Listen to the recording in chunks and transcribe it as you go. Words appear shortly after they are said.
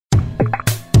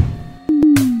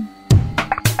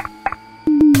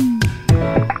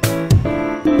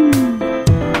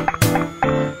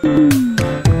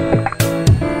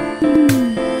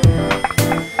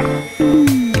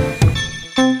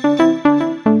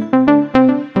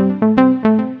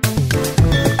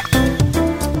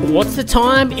What's the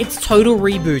time? It's total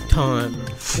reboot time.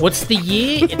 What's the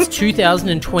year? It's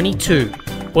 2022.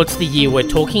 What's the year we're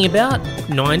talking about?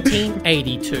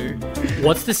 1982.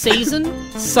 What's the season?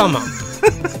 Summer.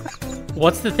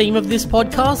 What's the theme of this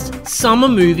podcast? Summer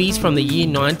movies from the year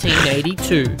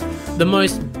 1982. The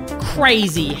most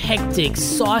crazy, hectic,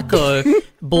 psycho,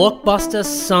 blockbuster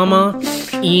summer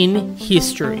in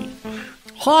history.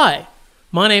 Hi,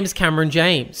 my name is Cameron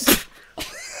James.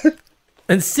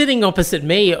 And sitting opposite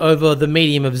me over the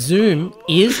medium of Zoom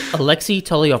is Alexi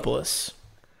Toliopoulos.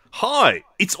 Hi,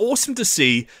 it's awesome to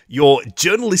see your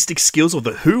journalistic skills of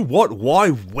the who, what, why,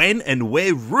 when, and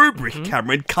where rubric,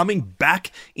 Cameron, coming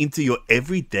back into your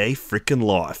everyday frickin'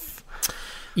 life.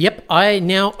 Yep, I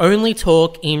now only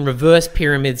talk in reverse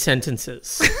pyramid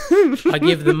sentences. I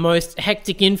give the most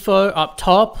hectic info up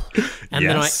top, and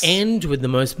then I end with the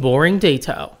most boring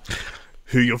detail.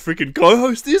 Who your freaking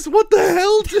co-host is? What the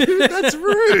hell, dude? That's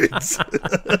rude.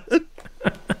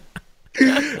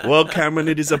 Well, Cameron,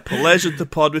 it is a pleasure to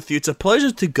pod with you. It's a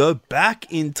pleasure to go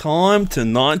back in time to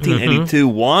 1982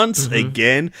 once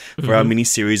again for our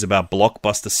mini-series about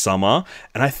Blockbuster Summer.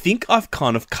 And I think I've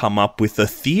kind of come up with a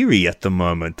theory at the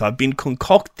moment. I've been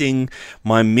concocting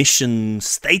my mission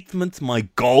statement, my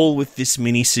goal with this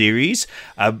mini-series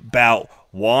about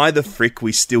why the frick we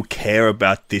still care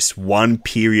about this one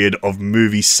period of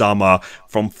movie summer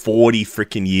from 40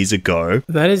 frickin' years ago.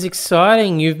 That is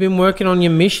exciting. You've been working on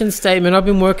your mission statement. I've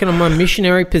been working on my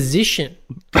missionary position.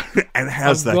 And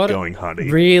how's that going,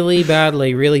 honey? Really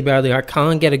badly, really badly. I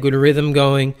can't get a good rhythm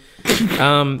going.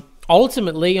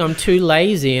 Ultimately, I'm too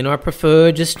lazy and I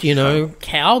prefer just,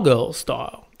 cowgirl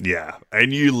style. Yeah,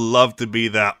 and you love to be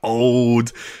that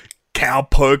old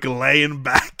cowpoke laying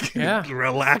back,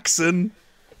 relaxing.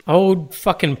 Old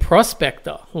fucking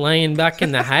prospector laying back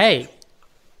in the hay.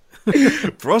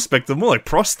 Prospector, more like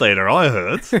prostator, I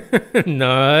heard.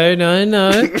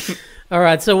 No. All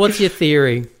right, so what's your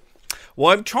theory?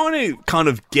 Well, I'm trying to kind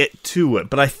of get to it,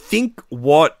 but I think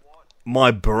what my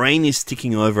brain is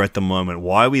ticking over at the moment,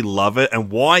 why we love it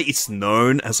and why it's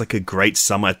known as like a great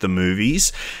summer at the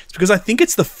movies, is because I think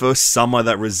it's the first summer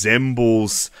that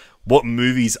resembles what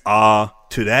movies are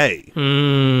today.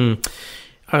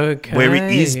 Okay. Where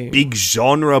it is big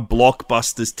genre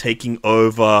blockbusters taking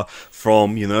over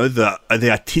from, the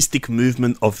artistic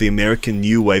movement of the American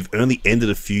New Wave only ended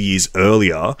a few years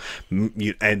earlier.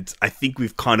 And I think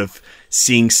we've kind of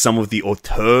seen some of the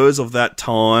auteurs of that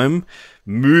time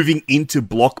moving into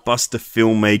blockbuster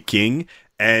filmmaking,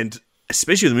 and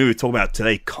especially the movie we're talking about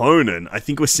today, Conan, I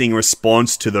think we're seeing a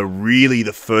response to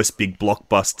the first big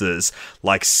blockbusters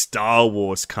like Star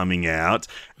Wars coming out,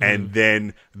 and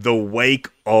then the wake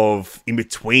of, in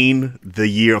between the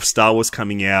year of Star Wars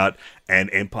coming out and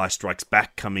Empire Strikes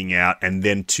Back coming out, and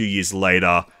then 2 years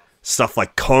later, stuff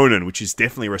like Conan, which is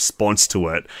definitely a response to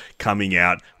it, coming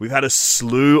out. We've had a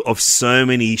slew of so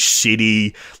many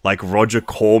shitty, like Roger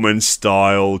Corman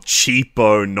style,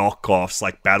 cheapo knockoffs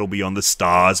like Battle Beyond the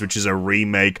Stars, which is a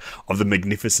remake of The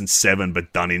Magnificent Seven,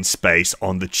 but done in space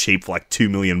on the cheap for like $2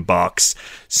 million.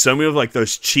 So many of like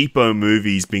those cheapo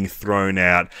movies being thrown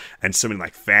out, and so many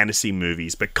like fantasy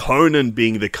movies. But Conan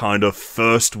being the kind of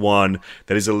first one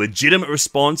that is a legitimate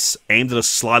response aimed at a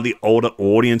slightly older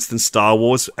audience than Star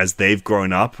Wars, as they've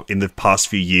grown up in the past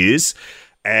few years,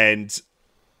 and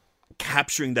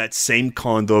capturing that same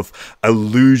kind of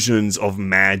illusions of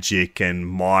magic and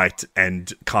might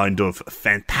and kind of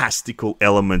fantastical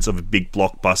elements of a big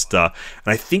blockbuster.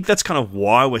 And I think that's kind of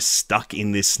why we're stuck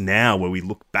in this now, where we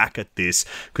look back at this,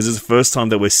 because it's the first time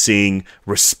that we're seeing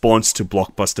response to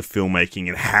blockbuster filmmaking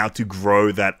and how to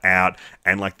grow that out,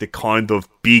 and like the kind of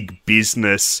big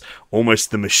business,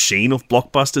 almost the machine of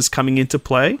blockbusters coming into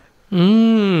play.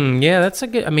 Yeah, that's a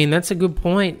good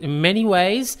point. In many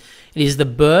ways, it is the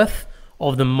birth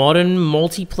of the modern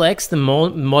multiplex, the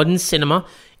modern cinema.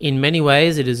 In many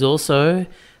ways, it is also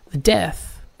the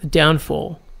death, the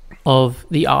downfall of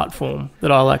the art form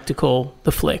that I like to call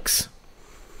the flicks.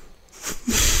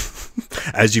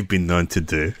 As you've been known to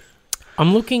do.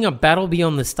 I'm looking at Battle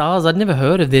Beyond the Stars. I'd never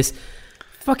heard of this.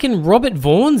 Fucking Robert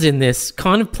Vaughn's in this,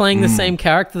 kind of playing the same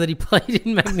character that he played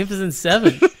in Magnificent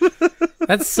Seven.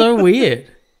 That's so weird.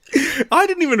 I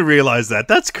didn't even realize that.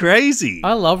 That's crazy.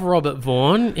 I love Robert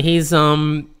Vaughn. He's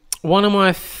one of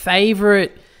my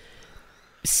favorite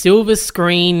silver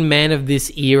screen men of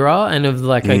this era, and of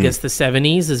I guess the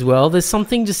 70s as well. There's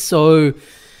something just so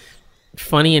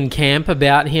funny and camp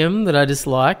about him that I just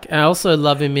like. I also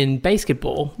love him in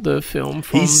Basketball, the film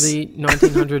from the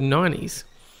 1990s.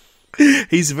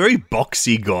 He's a very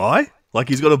boxy guy. Like,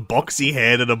 he's got a boxy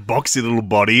head and a boxy little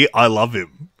body. I love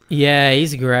him. Yeah,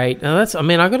 he's great. Now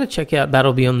I got to check out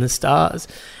Battle Beyond the Stars.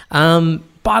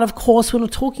 But of course, we're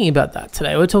not talking about that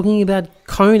today. We're talking about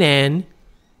Conan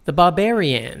the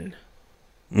Barbarian,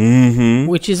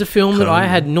 which is a film that I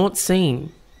had not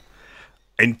seen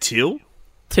until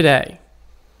today.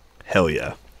 Hell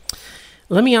yeah.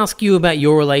 Let me ask you about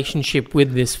your relationship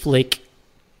with this flick.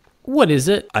 What is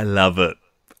it? I love it.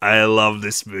 I love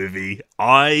this movie.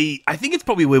 I think it's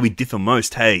probably where we differ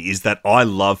most, hey, is that I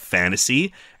love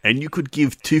fantasy, and you could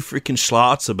give two freaking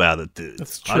schlarts about it, dude.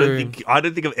 That's true. I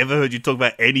don't think I've ever heard you talk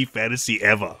about any fantasy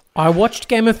ever. I watched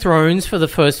Game of Thrones for the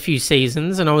first few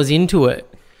seasons, and I was into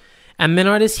it. And then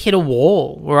I just hit a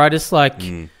wall where I just,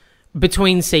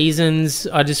 between seasons,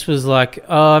 I just was like,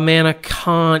 oh, man, I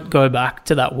can't go back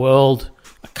to that world.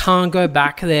 I can't go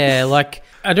back there.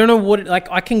 I don't know what...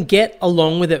 I can get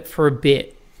along with it for a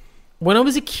bit. When I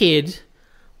was a kid,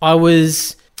 I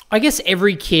guess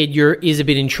every kid is a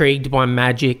bit intrigued by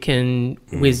magic and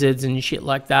wizards and shit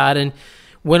like that. And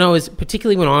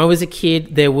particularly when I was a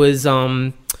kid, there was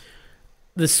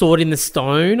The Sword in the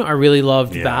Stone. I really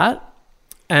loved that.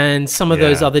 And some of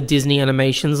those other Disney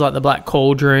animations like The Black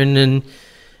Cauldron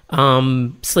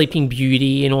and Sleeping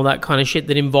Beauty and all that kind of shit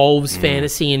that involves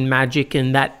fantasy and magic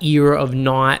and that era of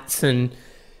knights and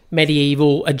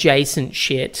medieval adjacent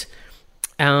shit.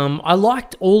 I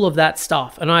liked all of that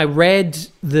stuff, and I read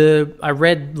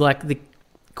the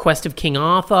Quest of King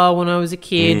Arthur when I was a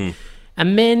kid,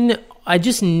 and then I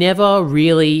just never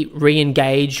really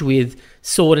re-engaged with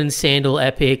sword and sandal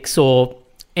epics or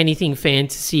anything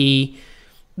fantasy.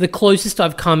 The closest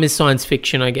I've come is science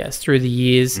fiction, I guess, through the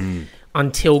years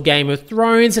until Game of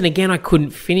Thrones, and again, I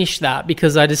couldn't finish that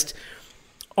because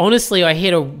honestly, I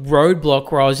hit a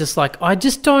roadblock where I was just like, I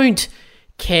just don't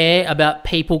care about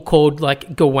people called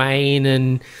Gawain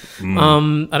and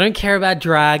I don't care about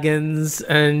dragons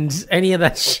and any of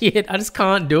that shit. I just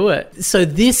can't do it. So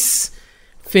this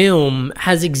film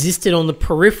has existed on the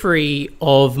periphery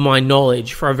of my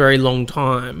knowledge for a very long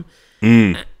time.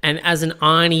 And as an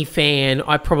Arnie fan,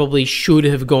 I probably should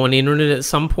have gone in on it at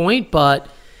some point, but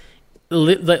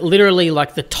literally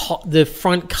the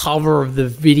front cover of the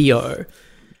video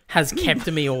has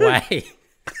kept me away.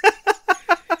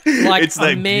 It's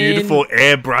that beautiful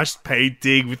airbrushed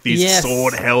painting with his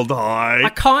sword held high. I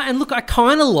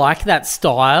kind of like that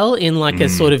style in a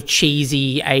sort of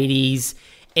cheesy 80s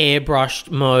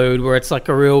airbrushed mode where it's like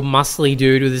a real muscly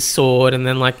dude with his sword and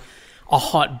then a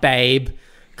hot babe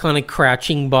kind of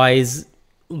crouching by his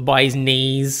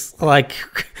knees.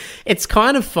 It's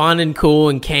kind of fun and cool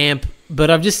and camp,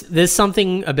 but there's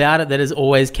something about it that has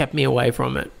always kept me away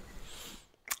from it.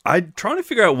 I'm trying to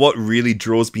figure out what really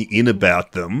draws me in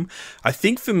about them. I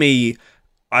think for me,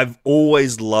 I've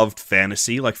always loved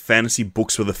fantasy. Fantasy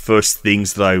books were the first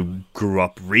things that I grew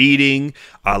up reading,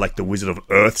 like The Wizard of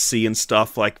Earthsea and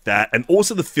stuff like that. And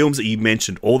also the films that you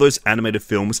mentioned, all those animated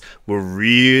films were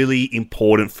really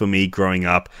important for me growing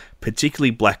up, particularly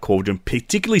Black Cauldron,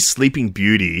 particularly Sleeping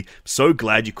Beauty. So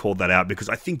glad you called that out because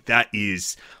I think that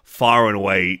is far and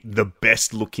away the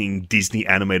best looking Disney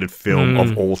animated film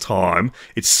of all time.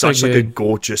 It's such a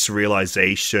gorgeous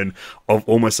realization of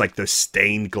almost those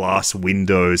stained glass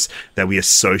windows that we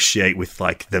associate with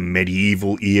the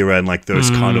medieval era and those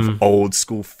kind of old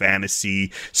school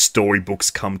fantasy storybooks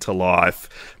come to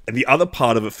life. And the other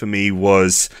part of it for me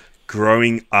was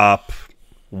growing up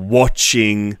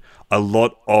watching a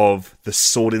lot of the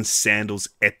sword and sandals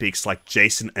epics like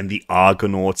Jason and the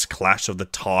Argonauts, Clash of the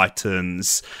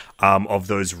Titans, of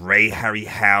those Ray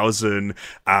Harryhausen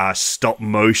stop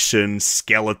motion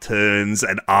skeletons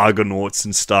and Argonauts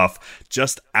and stuff.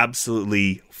 Just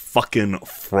absolutely fucking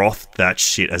frothed that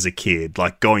shit as a kid,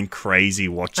 going crazy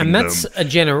watching them. And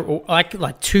that's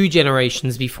like 2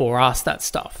 generations before us, that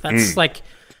stuff. That's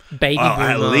baby boomer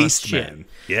at least, shit. man.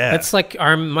 Yeah. That's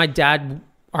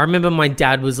I remember my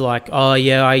dad was like, oh,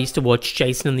 yeah, I used to watch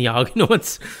Jason and the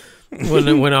Argonauts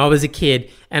when I was a kid.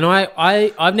 And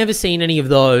I've never seen any of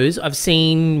those. I've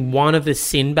seen one of the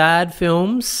Sinbad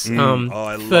films.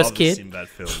 I First love Kid. the Sinbad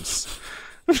films.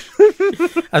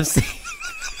 I've seen...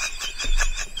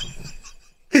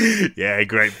 Yeah,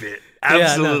 great bit.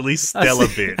 Absolutely stellar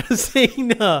bit. I've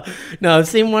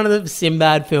seen one of the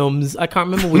Sinbad films. I can't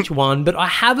remember which one, but I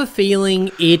have a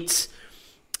feeling it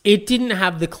didn't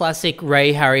have the classic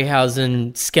Ray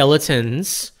Harryhausen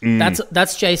skeletons.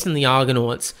 That's Jason the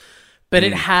Argonauts. But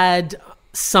it had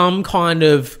some kind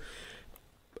of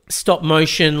stop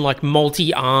motion,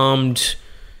 multi-armed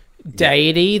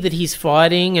deity that he's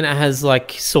fighting, and it has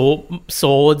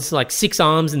swords, 6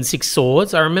 arms and 6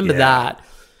 swords. I remember that.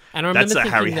 And I remember that's a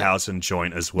Harryhausen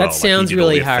joint as well. That sounds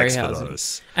really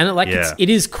Harryhausen. And it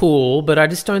is cool, but I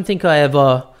just don't think I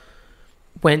ever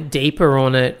went deeper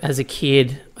on it as a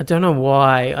kid. I don't know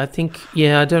why. I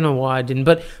don't know why I didn't.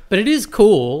 But it is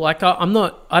cool. Like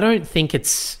I don't think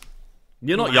it's.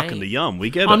 You're not yucking the yum.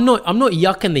 We get it. I'm not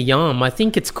yucking the yum. I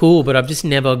think it's cool, but I've just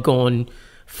never gone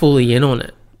fully in on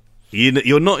it.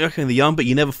 You're not yucking the yum, but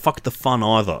you never fucked the fun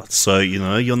either. So,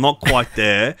 you're not quite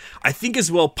there. I think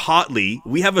as well, partly,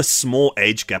 we have a small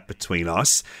age gap between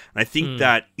us. And I think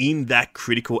that in that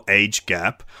critical age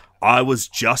gap, I was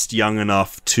just young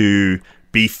enough to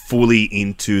be fully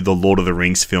into the Lord of the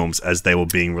Rings films as they were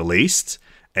being released.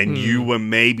 And you were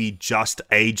maybe just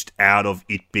aged out of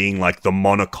it being like the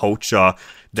monoculture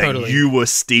that you were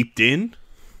steeped in.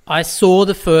 I saw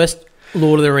the first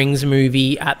Lord of the Rings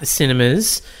movie at the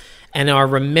cinemas, and I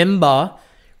remember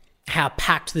how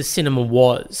packed the cinema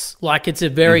was. Like, it's a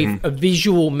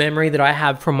visual memory that I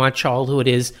have from my childhood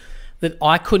is that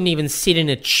I couldn't even sit in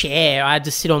a chair. I had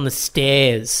to sit on the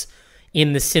stairs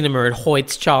in the cinema at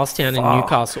Hoyt's, Charlestown in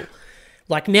Newcastle.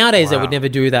 Like, nowadays, I would never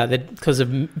do that because of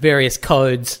various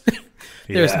codes.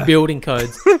 There's building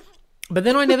codes. But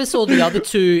then I never saw the other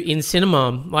two in cinema.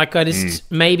 Like,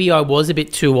 maybe I was a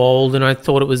bit too old and I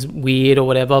thought it was weird or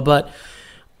whatever. But,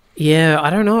 yeah, I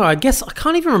don't know. I guess I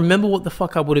can't even remember what the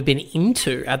fuck I would have been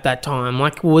into at that time.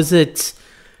 Like, was it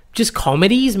just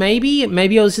comedies, maybe?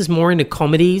 Maybe I was just more into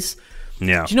comedies.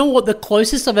 Yeah. Do you know what? The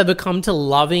closest I've ever come to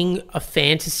loving a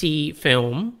fantasy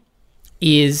film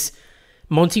is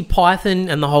Monty Python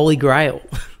and the Holy Grail.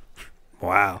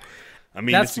 Wow. I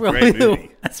mean, it's a great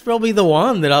movie. That's probably the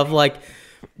one that I've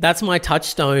that's my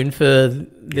touchstone for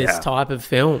this type of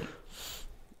film.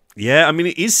 Yeah, I mean,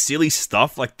 it is silly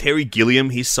stuff. Like, Terry Gilliam,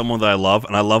 he's someone that I love,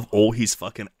 and I love all his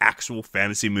fucking actual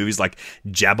fantasy movies like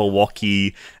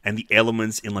Jabberwocky and the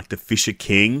elements in, like, The Fisher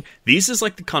King. These is,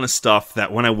 like, the kind of stuff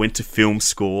that when I went to film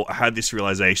school, I had this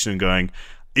realization going,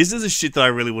 this is a shit that I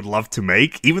really would love to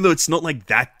make, even though it's not, like,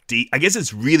 that deep. I guess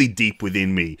it's really deep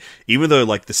within me, even though,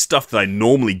 like, the stuff that I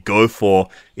normally go for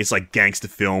is, like, gangster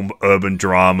film, urban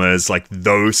dramas, like,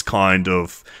 those kind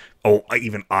of, or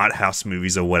even art house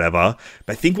movies or whatever.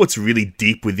 But I think what's really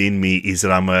deep within me is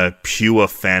that I'm a pure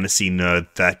fantasy nerd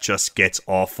that just gets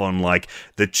off on, like,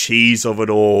 the cheese of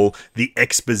it all, the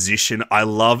exposition. I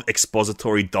love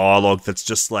expository dialogue that's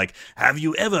just like, have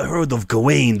you ever heard of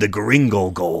Gawain the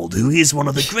Grindelwald, who is one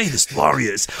of the greatest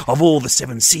warriors of all the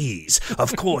seven seas?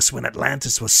 Of course, when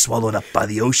Atlantis was swallowed up by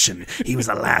the ocean, he was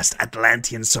the last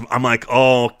Atlantean. So I'm like,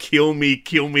 oh, kill me.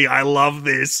 I love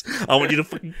this. I want you to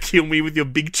fucking kill me with your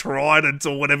big trident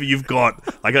or whatever you've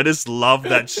got. Like, I just love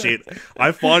that shit.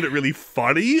 I find it really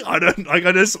funny.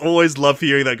 I just always love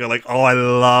hearing that go like, oh, I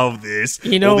love this.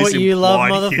 You know what you love,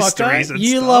 motherfucker?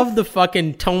 You love the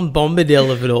fucking Tom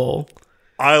Bombadil of it all.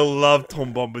 I love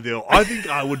Tom Bombadil. I think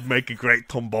I would make a great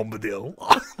Tom Bombadil.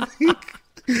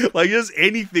 Like, just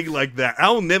anything like that.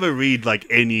 I'll never read, like,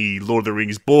 any Lord of the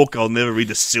Rings book. I'll never read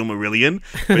the Silmarillion.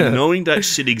 But knowing that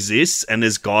shit exists and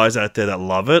there's guys out there that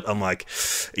love it, I'm like,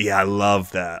 yeah, I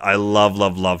love that. I love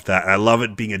that. And I love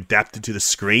it being adapted to the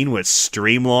screen where it's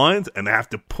streamlined and they have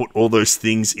to put all those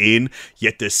things in,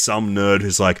 yet there's some nerd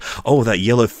who's like, oh, that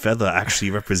yellow feather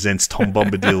actually represents Tom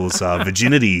Bombadil's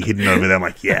virginity hidden over there. I'm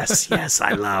like, yes,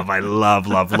 I love.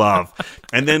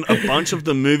 And then a bunch of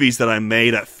the movies that I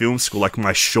made at film school, like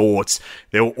my shorts,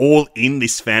 they were all in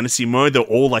this fantasy mode. They're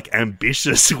all like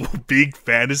ambitious, big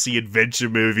fantasy adventure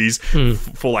movies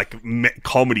for like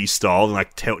comedy style,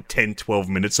 like 10, 12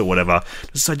 minutes or whatever.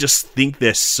 So I just think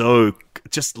they're so,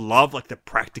 just love like the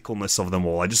practicalness of them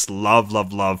all. I just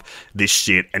love this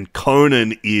shit. And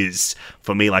Conan is,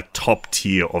 for me, like top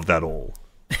tier of that all.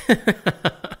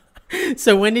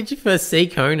 So when did you first see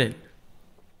Conan?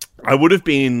 I would have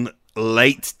been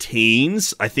late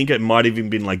teens. I think it might have even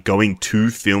been like going to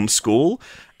film school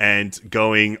and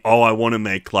going, oh, I want to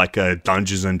make like a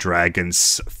Dungeons and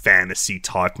Dragons fantasy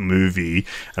type movie,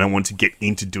 and I want to get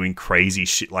into doing crazy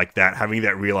shit like that, having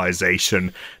that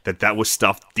realization that was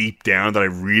stuff deep down that I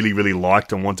really, really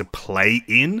liked and want to play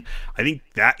in. I think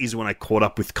that is when I caught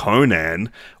up with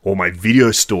Conan, or my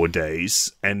video store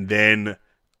days, and then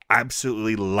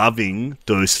absolutely loving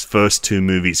those first two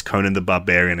movies, Conan the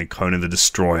Barbarian and Conan the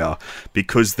Destroyer,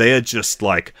 because they are just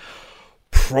like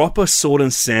proper sword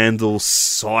and sandal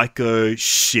psycho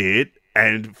shit,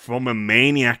 and from a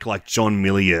maniac like John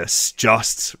Milius,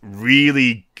 just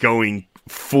really going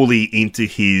fully into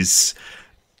his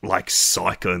like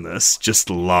psychoness. Just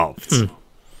loved.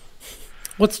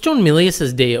 What's John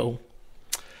Milius's deal?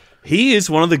 He is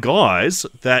one of the guys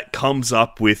that comes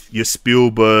up with your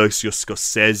Spielbergs, your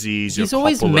Scorseses, your He's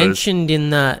always Coppolas. mentioned in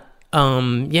that,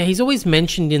 he's always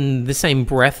mentioned in the same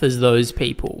breath as those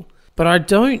people. But I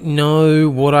don't know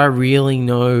what I really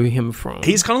know him from.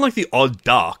 He's kind of like the odd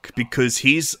duck because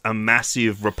he's a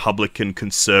massive Republican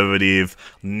conservative,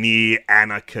 near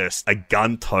anarchist, a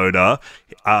gun toter.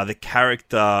 The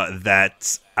character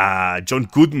that John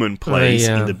Goodman plays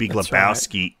in The Big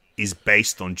Lebowski is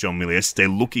based on John Milius. They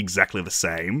look exactly the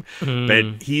same.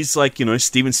 But he's like,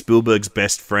 Steven Spielberg's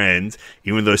best friend,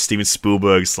 even though Steven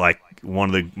Spielberg's like one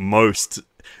of the most...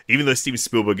 Even though Steven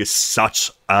Spielberg is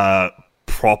such a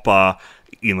proper,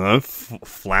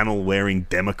 flannel-wearing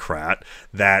Democrat,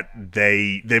 that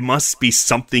there must be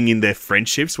something in their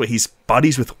friendships where he's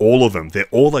buddies with all of them. They're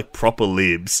all like proper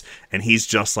libs, and he's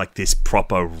just like this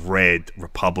proper red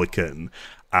Republican.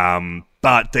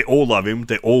 But they all love him.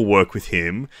 They all work with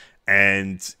him.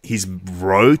 And he's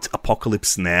wrote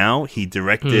Apocalypse Now. He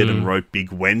directed and wrote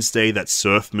Big Wednesday, that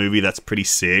surf movie that's pretty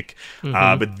sick.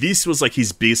 But this was like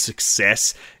his biggest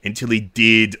success until he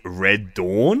did Red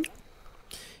Dawn.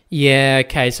 Yeah,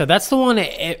 okay. So that's the one,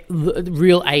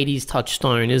 real 80s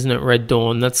touchstone, isn't it? Red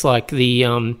Dawn. That's like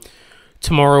the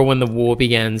Tomorrow When the War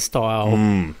Began style.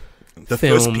 The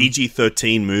film. First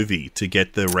PG-13 movie to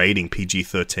get the rating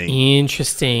PG-13.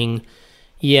 Interesting.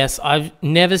 Yes, I've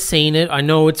never seen it. I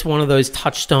know it's one of those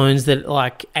touchstones that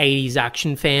like 80s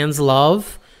action fans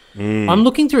love. I'm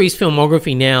looking through his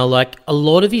filmography now. Like a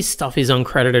lot of his stuff is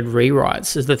uncredited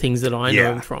rewrites, is the things that I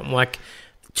know him from. Like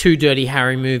 2 Dirty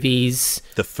Harry movies.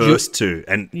 The first two.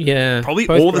 And probably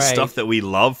all the stuff that we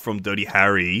love from Dirty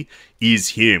Harry is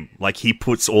him. Like he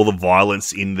puts all the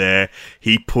violence in there.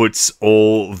 He puts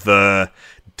all the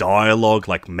dialogue,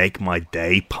 like Make My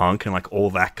Day punk and like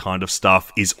all that kind of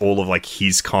stuff is all of like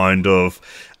his kind of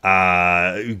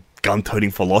gun-toting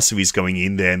philosophies going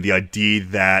in there. And the idea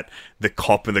that the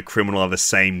cop and the criminal are the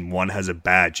same, one has a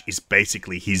badge, is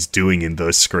basically his doing in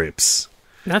those scripts.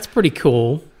 That's pretty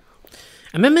cool.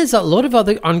 I remember there's a lot of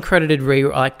other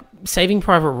uncredited like Saving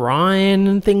Private Ryan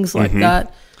and things like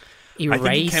that. Eraser. I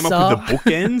think he came up with the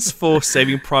bookends for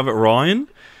Saving Private Ryan.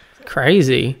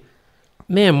 Crazy.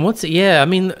 Man, I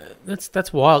mean,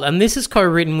 that's wild. And this is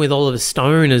co-written with Oliver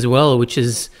Stone as well, which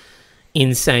is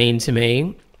insane to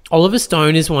me. Oliver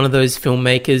Stone is one of those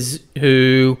filmmakers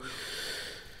who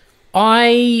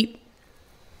I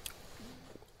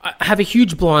have a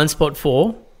huge blind spot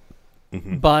for,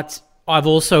 but I've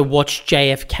also watched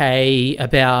JFK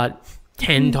about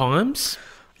 10 times.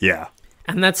 Yeah.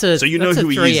 And that's so you know who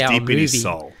he is deep in his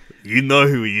soul. You know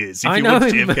who he is. If I you know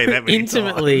watch him JFK that many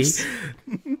intimately. times.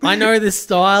 I know the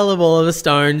style of Oliver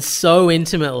Stone so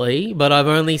intimately, but I've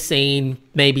only seen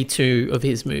maybe 2 of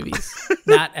his movies.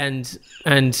 That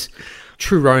and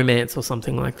True Romance or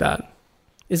something like that.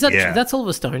 Is that that's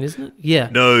Oliver Stone, isn't it? Yeah.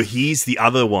 No, he's the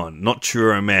other one, not True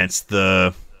Romance.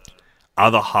 The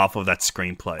other half of that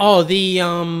screenplay. Oh, the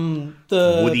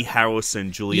Woody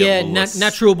Harrelson, Julia Lewis.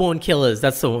 Natural Born Killers.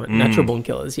 That's the one. Natural Born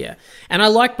Killers. Yeah, and I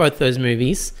like both those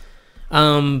movies.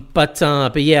 But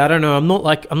yeah, I don't know. I'm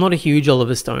not a huge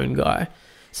Oliver Stone guy.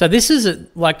 So this is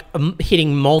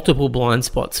hitting multiple blind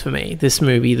spots for me. This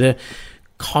movie, the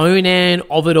Conan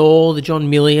of it all, the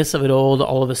John Milius of it all, the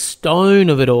Oliver Stone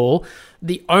of it all.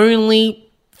 The only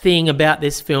thing about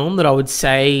this film that I would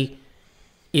say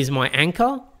is my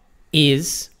anchor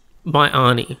is my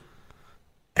Arnie.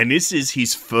 And this is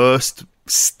his first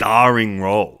starring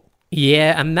role.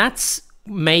 Yeah, and that's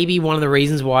maybe one of the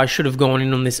reasons why I should have gone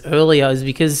in on this earlier, is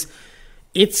because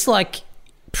it's like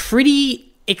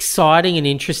pretty exciting and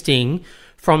interesting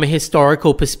from a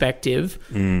historical perspective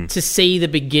to see the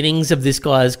beginnings of this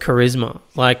guy's charisma.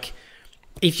 Like,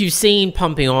 if you've seen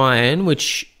Pumping Iron,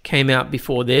 which came out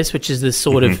before this, which is this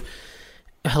sort of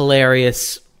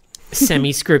hilarious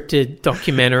semi-scripted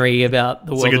documentary about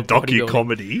the world of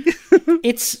bodybuilding.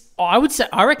 It's like a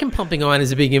docu-comedy. I reckon Pumping Iron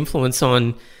is a big influence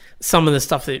on some of the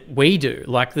stuff that we do,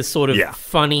 like the sort of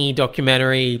funny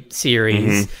documentary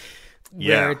series.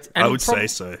 Yeah, I would say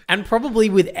so. And probably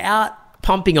without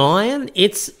Pumping Iron,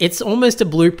 it's almost a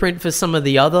blueprint for some of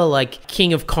the other, like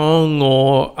King of Kong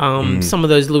or some of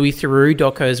those Louis Theroux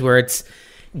docos where it's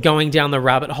going down the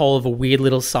rabbit hole of a weird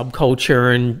little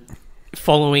subculture and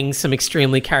following some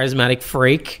extremely charismatic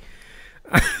freak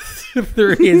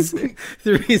through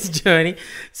his journey.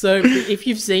 So if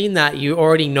you've seen that, you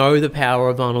already know the power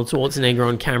of Arnold Schwarzenegger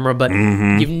on camera, but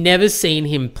you've never seen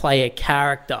him play a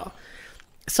character.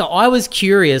 So I was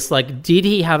curious, like, did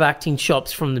he have acting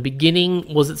chops from the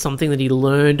beginning? Was it something that he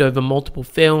learned over multiple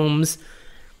films?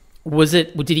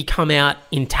 Did he come out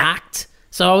intact?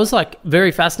 So I was like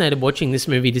very fascinated watching this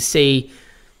movie to see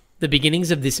the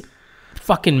beginnings of this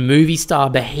fucking movie star,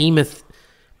 behemoth,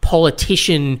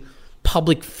 politician,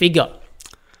 public figure.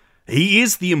 He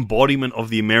is the embodiment of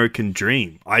the American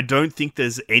dream. I don't think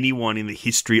there's anyone in the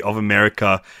history of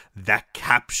America that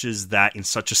captures that in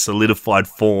such a solidified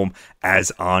form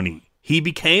as Arnie. He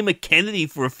became a Kennedy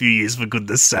for a few years, for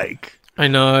goodness sake. I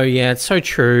know, yeah, it's so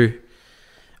true.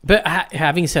 But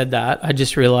having said that, I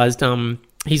just realised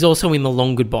he's also in The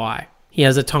Long Goodbye. He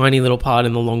has a tiny little part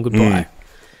in The Long Goodbye.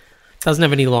 Doesn't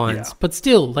have any lines. But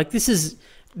still, like, this is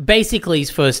basically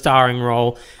his first starring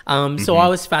role. So I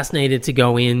was fascinated to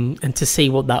go in and to see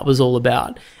what that was all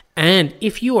about. And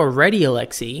if you are ready,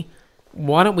 Alexi,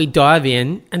 why don't we dive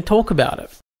in and talk about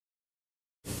it?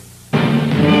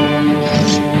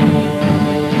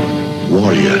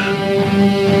 Warrior,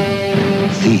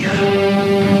 thief,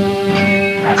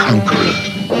 conqueror,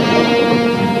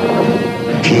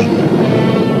 king,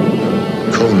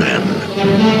 Conan.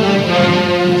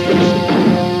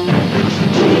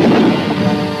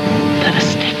 Let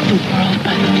us take the world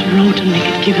by the throat and make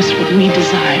it give us what we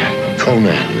desire.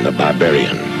 Conan the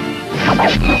Barbarian.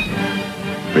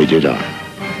 Rated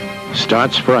R.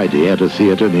 Starts Friday at a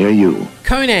theater near you.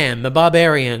 Conan the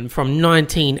Barbarian from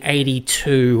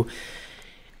 1982.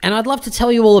 And I'd love to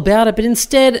tell you all about it, but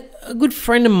instead, a good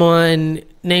friend of mine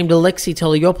named Alexi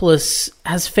Toliopoulos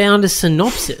has found a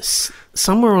synopsis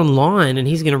somewhere online, and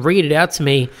he's going to read it out to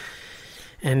me,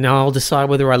 and I'll decide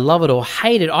whether I love it or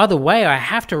hate it. Either way, I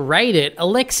have to rate it.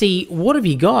 Alexi, what have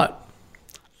you got?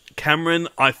 Cameron,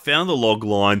 I found the log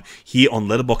line here on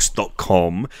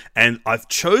letterboxd.com, and I've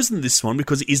chosen this one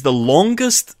because it is the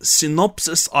longest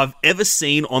synopsis I've ever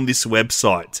seen on this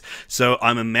website. So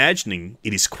I'm imagining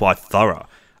it is quite thorough.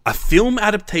 A film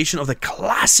adaptation of the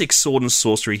classic sword and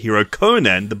sorcery hero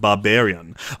Conan the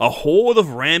Barbarian. A horde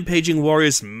of rampaging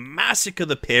warriors massacre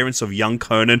the parents of young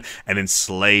Conan and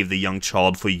enslave the young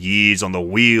child for years on the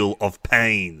Wheel of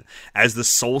Pain. As the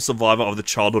sole survivor of the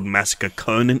childhood massacre,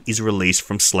 Conan is released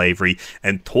from slavery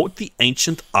and taught the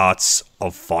ancient arts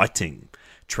of fighting.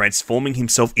 Transforming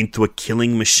himself into a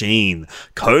killing machine,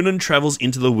 Conan travels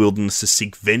into the wilderness to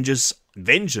seek vengeance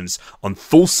on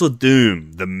Thulsa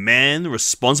Doom, the man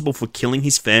responsible for killing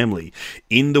his family.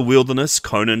 In the wilderness,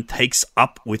 Conan takes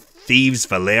up with thieves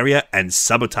Valeria and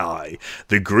Sabbatai.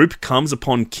 The group comes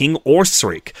upon King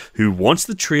Osric, who wants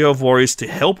the trio of warriors to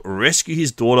help rescue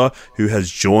his daughter, who has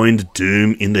joined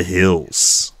Doom in the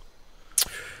hills.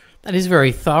 That is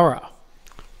very thorough.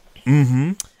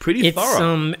 Pretty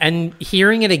thorough. And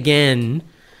hearing it again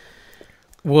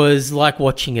was like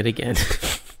watching it again.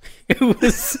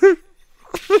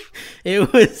 It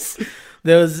was,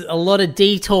 there was a lot of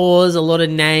detours, a lot of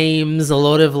names, a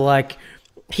lot of like,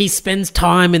 he spends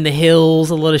time in the hills,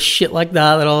 a lot of shit like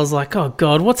that I was like, oh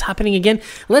God, what's happening again?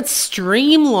 Let's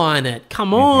streamline it.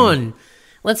 Come on.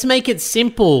 Let's make it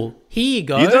simple. Here you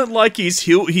go. You don't like his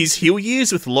hill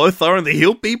years with Lothar and the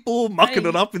hill people mucking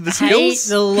it up in the hills?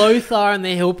 The Lothar and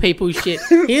the hill people shit.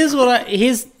 Here's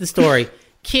the story.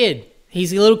 Kid.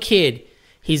 He's a little kid.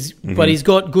 But he's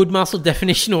got good muscle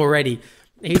definition already.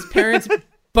 His parents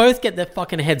both get their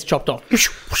fucking heads chopped off.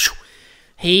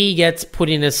 He gets put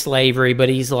into slavery, but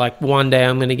he's like, one day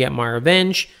I'm going to get my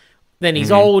revenge. Then he's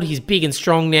old. He's big and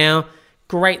strong now.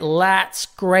 Great lats,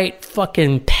 great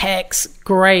fucking pecs,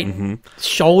 great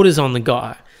shoulders on the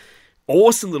guy.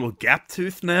 Awesome little gap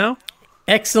tooth now.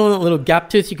 Excellent little gap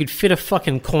tooth. You could fit a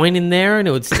fucking coin in there and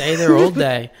it would stay there all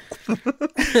day.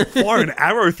 Fire an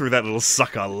arrow through that little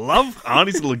sucker. Love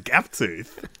Arnie's little gap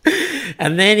tooth.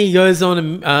 And then he goes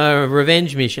on a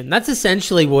revenge mission. That's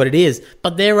essentially what it is.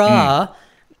 But there are,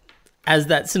 as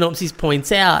that synopsis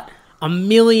points out, a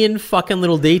million fucking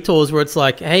little detours where it's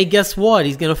like, hey, guess what?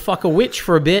 He's going to fuck a witch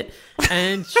for a bit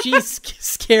and she's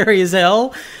scary as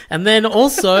hell. And then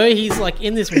also he's like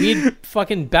in this weird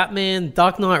fucking Batman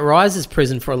Dark Knight Rises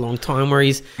prison for a long time where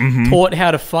he's taught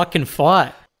how to fucking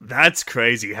fight. That's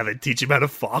crazy how they teach him how to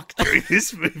fuck during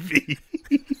this movie.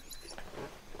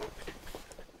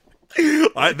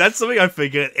 That's something I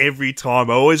forget every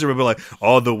time. I always remember like,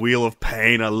 oh, the Wheel of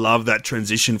Pain. I love that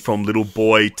transition from little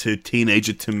boy to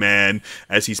teenager to man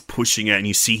as he's pushing it and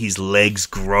you see his legs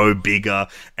grow bigger.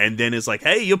 And then it's like,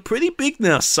 hey, you're pretty big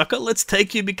now, sucker. Let's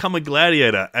take you become a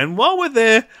gladiator. And while we're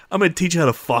there, I'm going to teach you how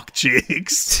to fuck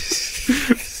chicks.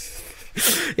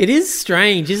 It is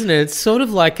strange, isn't it? It's sort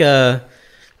of like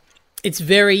it's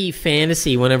very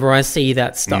fantasy whenever I see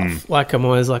that stuff. Like I'm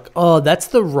always like, oh, that's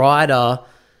the writer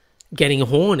getting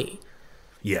horny.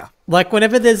 Yeah. Like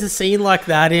whenever there's a scene like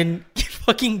that in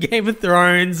fucking Game of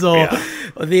Thrones or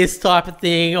this type of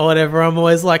thing or whatever, I'm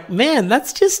always like, man,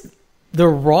 that's just the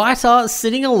writer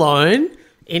sitting alone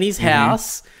in his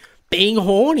house being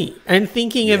horny and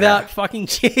thinking about fucking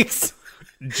chicks.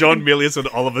 John Milius and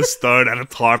Oliver Stone at a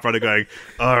typewriter going,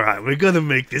 all right, we're going to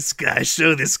make this guy,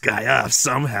 show this guy off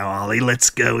somehow, Ollie. Let's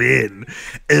go in.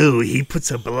 Oh, he puts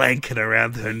a blanket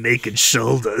around her naked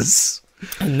shoulders.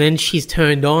 And then she's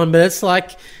turned on. But it's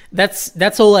like,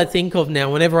 that's all I think of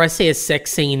now. Whenever I see a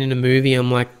sex scene in a movie,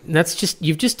 I'm like,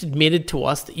 you've just admitted to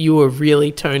us that you were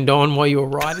really turned on while you were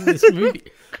writing this movie.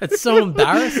 That's so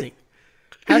embarrassing.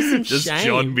 Have some Just shame.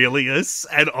 John Milius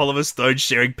and Oliver Stone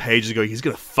sharing pages going, he's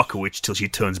going to fuck a witch till she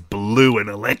turns blue and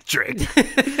electric.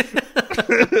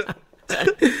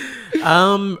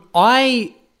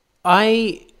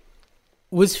 I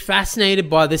was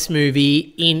fascinated by this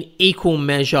movie. In equal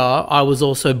measure, I was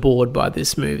also bored by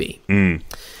this movie.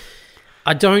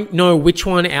 I don't know which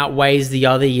one outweighs the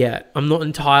other yet. I'm not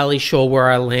entirely sure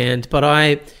where I land, but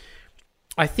I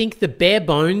think the bare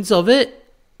bones of it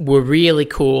were really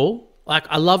cool. Like,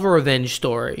 I love a revenge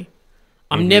story.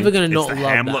 I'm never going to not love It's the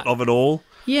Hamlet that. of it all.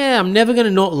 Yeah, I'm never going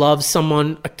to not love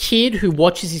a kid who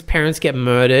watches his parents get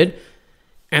murdered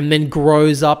and then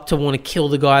grows up to want to kill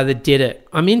the guy that did it.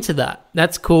 I'm into that.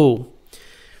 That's cool.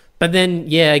 But then,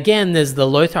 yeah, again, there's the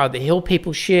Lothar of the Hill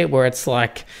people shit where it's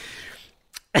like,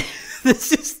 there's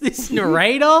just this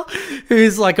narrator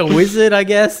who's like a wizard, I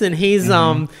guess, and he's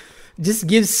just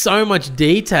gives so much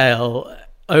detail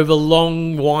over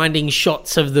long, winding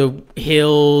shots of the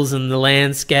hills and the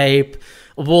landscape,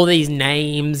 of all these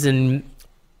names and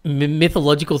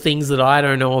mythological things that I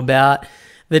don't know about,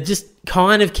 that just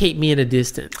kind of keep me at a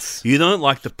distance. You don't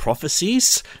like the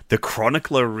prophecies? The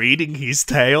chronicler reading his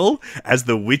tale as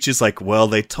the witch is like, well,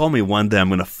 they told me one day I'm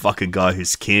going to fuck a guy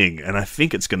who's king, and I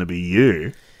think it's going to be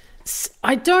you.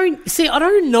 I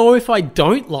don't know if I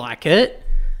don't like it.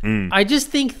 I just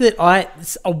think that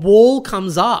a wall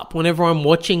comes up whenever I'm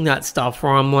watching that stuff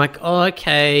where I'm like, oh,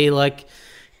 okay, like,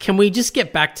 can we just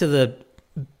get back to the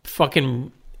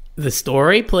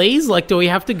story, please? Like, do we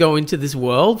have to go into this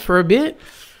world for a bit?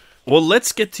 Well,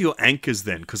 let's get to your anchors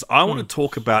then, because I want to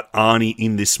talk about Arnie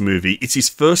in this movie. It's his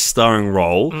first starring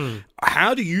role.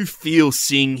 How do you feel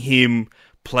seeing him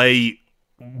play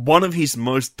one of his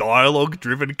most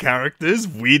dialogue-driven characters,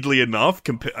 weirdly enough,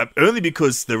 only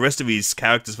because the rest of his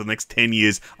characters for the next 10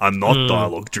 years are not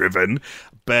dialogue-driven,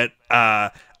 but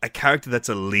a character that's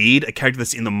a lead, a character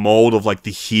that's in the mold of, like, the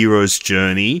hero's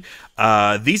journey.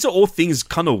 These are all things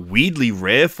kind of weirdly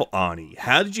rare for Arnie.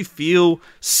 How did you feel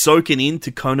soaking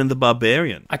into Conan the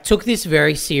Barbarian? I took this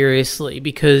very seriously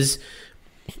because,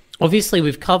 obviously,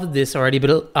 we've covered this already,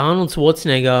 but Arnold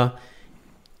Schwarzenegger,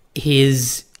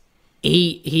 he's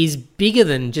bigger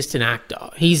than just an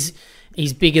actor. He's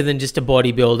bigger than just a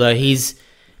bodybuilder. He's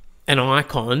an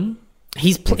icon.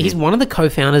 He's one of the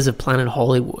co-founders of Planet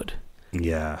Hollywood.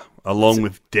 Yeah, along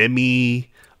with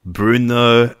Demi,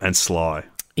 Bruno, and Sly.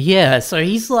 Yeah, so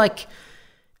he's like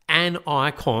an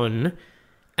icon,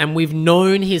 and we've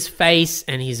known his face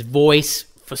and his voice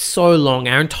for so long.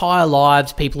 Our entire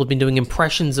lives, people have been doing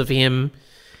impressions of him.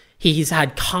 He's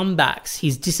had comebacks.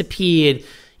 He's disappeared.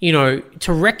 You know,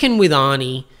 to reckon with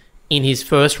Arnie in his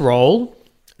first role,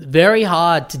 very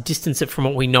hard to distance it from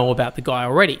what we know about the guy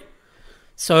already.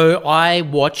 So I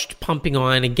watched Pumping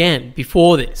Iron again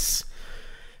before this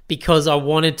because I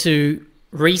wanted to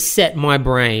reset my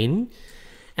brain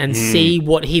and see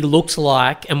what he looked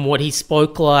like and what he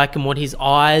spoke like and what his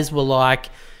eyes were like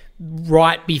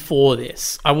right before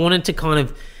this. I wanted to kind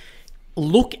of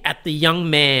look at the young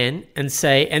man and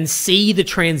see the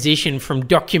transition from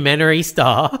documentary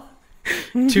star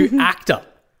to actor.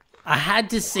 I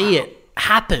had to see it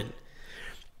happen.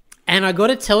 And I got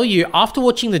to tell you, after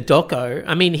watching the doco,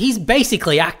 I mean, he's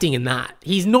basically acting in that.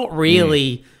 He's not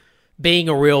really being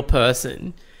a real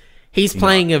person. He's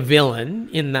playing a villain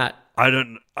in that.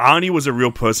 Arnie was a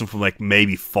real person for like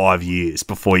maybe 5 years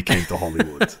before he came to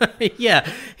Hollywood. Yeah.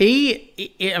 His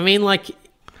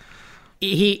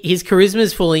charisma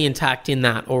is fully intact in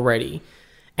that already.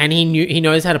 And he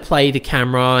knows how to play the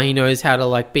camera. He knows how to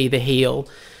like be the heel.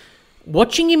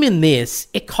 Watching him in this,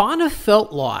 it kind of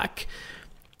felt like,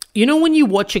 you know, when you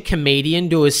watch a comedian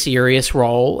do a serious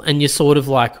role and you're sort of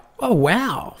like, oh,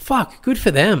 wow, fuck, good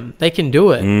for them. They can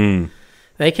do it.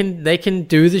 They can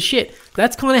do the shit.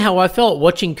 That's kind of how I felt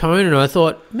watching Conan. I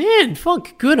thought, man,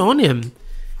 fuck, good on him.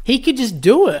 He could just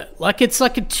do it. Like, it's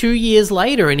like 2 years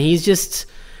later and he's just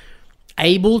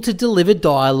able to deliver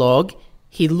dialogue.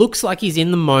 He looks like he's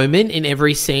in the moment in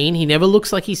every scene. He never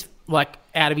looks like he's like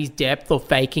out of his depth or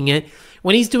faking it.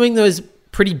 When he's doing those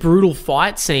pretty brutal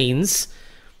fight scenes,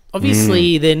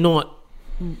 obviously they're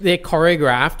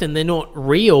choreographed and they're not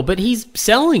real, but he's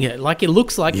selling it. Like, it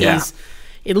looks like he's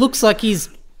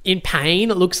in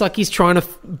pain. It looks like he's trying to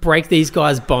break these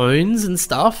guys' bones and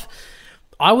stuff.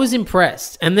 I was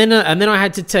impressed. And then I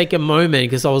had to take a moment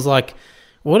because I was like,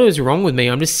 what is wrong with me?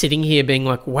 I'm just sitting here being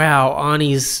like, wow,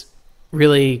 Arnie's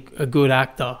really a good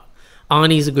actor.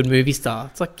 Arnie's a good movie star.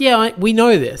 It's like, yeah, we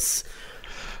know this.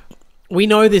 We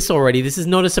know this already. This is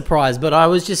not a surprise. But I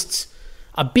was just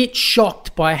a bit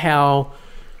shocked by how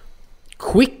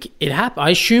quick it happened. I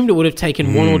assumed it would have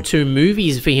taken one or two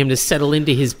movies for him to settle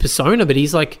into his persona, but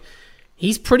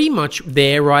he's pretty much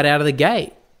there right out of the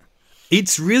gate.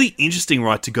 It's really interesting,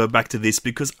 right, to go back to this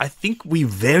because I think we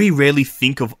very rarely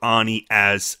think of Arnie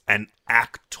as an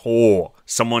actor,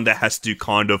 someone that has to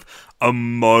kind of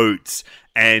emote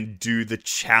and do the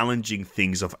challenging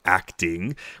things of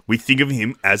acting. We think of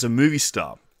him as a movie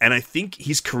star. And I think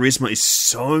his charisma is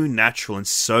so natural and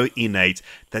so innate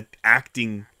that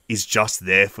acting is just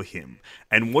there for him.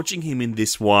 And watching him in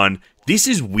this one, this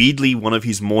is weirdly one of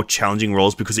his more challenging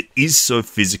roles because it is so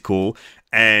physical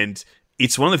and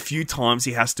it's one of the few times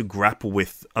he has to grapple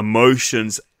with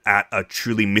emotions at a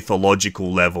truly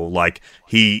mythological level. Like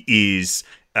he is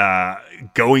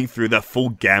going through that full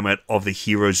gamut of the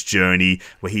hero's journey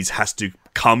where he has to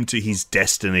come to his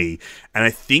destiny. And I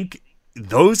think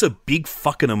those are big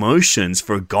fucking emotions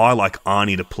for a guy like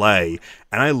Arnie to play.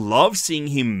 And I love seeing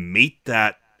him meet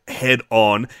that head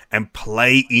on and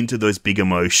play into those big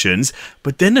emotions.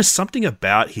 But then there's something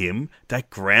about him that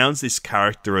grounds this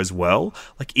character as well.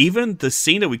 Like even the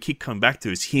scene that we keep coming back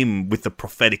to is him with the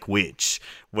prophetic witch,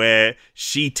 where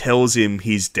she tells him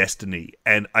his destiny.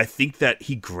 And I think that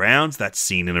he grounds that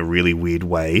scene in a really weird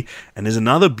way. And there's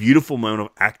another beautiful moment of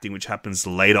acting which happens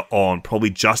later on, probably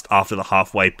just after the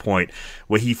halfway point,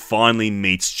 where he finally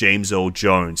meets James Earl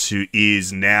Jones, who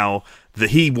is now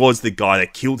he was the guy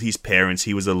that killed his parents.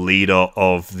 He was a leader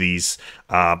of these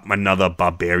another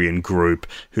barbarian group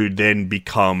who then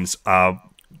becomes a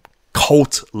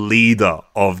cult leader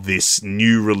of this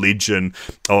new religion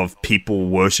of people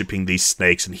worshipping these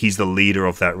snakes, and he's the leader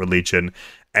of that religion.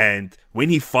 And when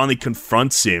he finally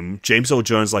confronts him, James Earl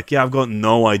Jones is like, yeah, I've got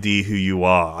no idea who you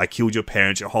are. I killed your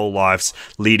parents your whole lives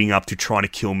leading up to trying to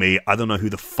kill me. I don't know who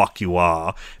the fuck you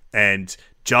are. And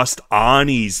just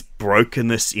Arnie's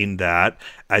brokenness in that,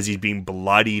 as he's been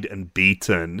bloodied and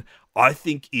beaten, I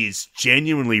think is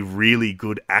genuinely really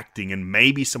good acting and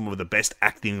maybe some of the best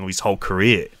acting of his whole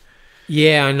career.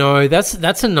 Yeah, I know.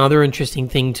 That's another interesting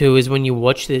thing too, is when you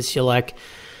watch this, you're like,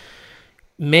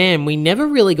 man, we never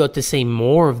really got to see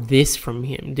more of this from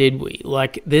him, did we?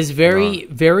 Like, there's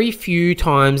very few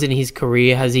times in his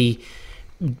career has he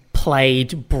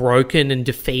played broken and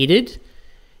defeated.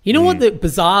 You know what?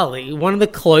 Bizarrely, one of the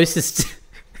closest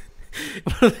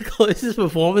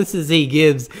performances he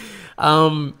gives,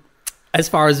 as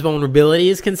far as vulnerability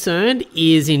is concerned,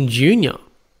 is in Junior.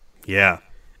 Yeah,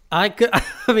 I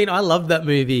mean, I love that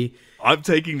movie. I'm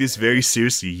taking this very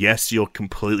seriously. Yes, you're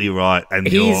completely right,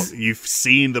 and you've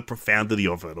seen the profundity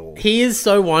of it all. He is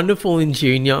so wonderful in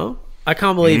Junior. I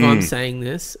can't believe I'm saying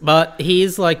this, but he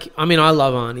is like, I mean, I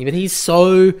love Arnie, but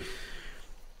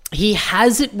he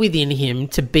has it within him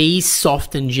to be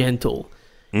soft and gentle.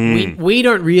 We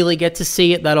don't really get to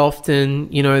see it that often.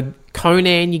 You know,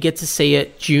 Conan, you get to see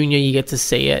it. Junior, you get to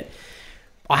see it.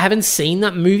 I haven't seen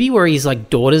that movie where he's like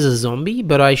daughter's a zombie,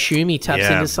 but I assume he taps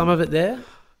into some of it there.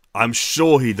 I'm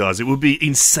sure he does. It would be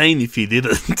insane if he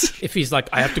didn't. If he's like,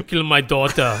 I have to kill my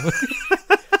daughter.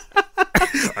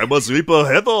 I must rip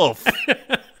her head off.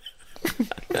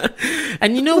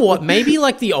 And you know what? Maybe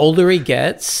like the older he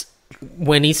gets,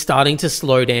 when he's starting to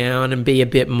slow down and be a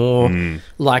bit more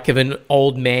like of an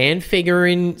old man figure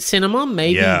in cinema,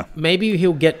 maybe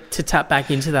he'll get to tap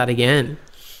back into that again.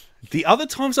 The other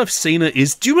times I've seen it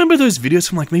is, do you remember those videos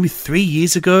from like maybe 3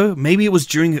 years ago? Maybe it was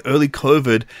during early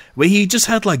COVID where he just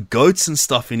had like goats and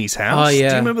stuff in his house. Oh, yeah.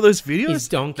 Do you remember those videos? His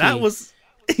donkey. That was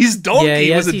his donkey. Yeah, he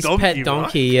has was a his donkey, pet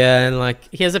donkey, right? yeah. And like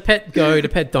he has a pet goat, a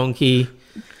pet donkey.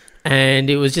 And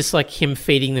it was just like him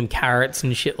feeding them carrots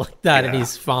and shit like that at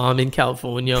his farm in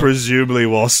California. Presumably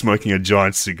while smoking a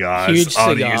giant cigar. Huge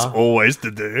cigar. Arnie is always to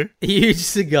do. Huge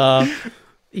cigar.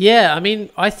 Yeah, I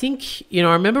mean, I think, you know,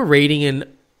 I remember reading an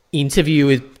interview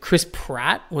with Chris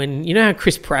Pratt when, you know how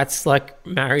Chris Pratt's like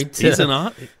married to... He's an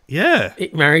art... Yeah.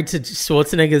 Married to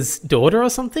Schwarzenegger's daughter or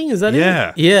something? Is that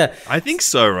it? Yeah. I think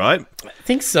so, right? I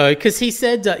think so, because he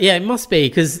said... yeah, it must be,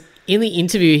 because in the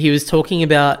interview he was talking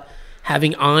about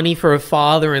having Arnie for a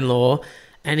father-in-law,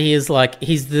 and he is like,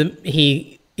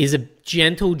 he is a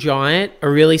gentle giant, a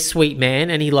really sweet man,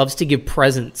 and he loves to give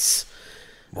presents.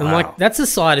 Wow. And like, that's a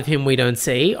side of him we don't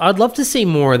see. I'd love to see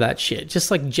more of that shit.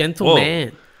 Just like gentle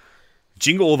man.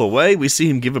 Jingle All the Way, we see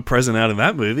him give a present out in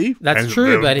that movie. That's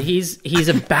true, but he's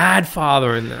a bad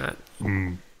father in that.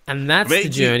 And that's the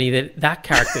journey that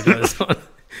character goes on.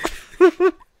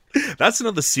 That's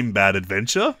another Sinbad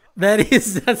adventure.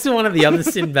 That's one of the other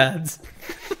Sinbads.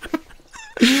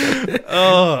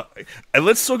 And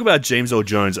let's talk about James Earl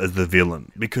Jones as the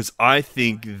villain, because I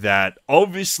think that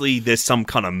obviously there's some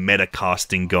kind of meta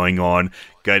casting going on,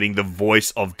 getting the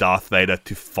voice of Darth Vader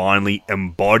to finally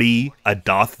embody a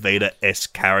Darth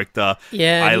Vader-esque character.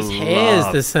 Yeah, his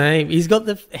hair's the same. He's got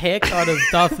the haircut of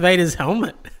Darth Vader's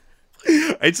helmet.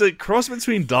 It's a cross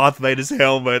between Darth Vader's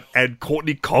helmet and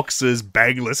Courtney Cox's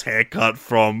bangless haircut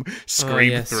from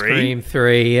Scream 3. Scream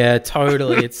 3, yeah,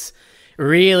 totally. It's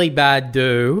really bad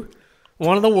do.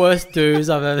 One of the worst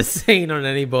do's I've ever seen on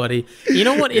anybody. You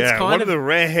know what? It's one of the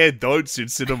rare hair don'ts in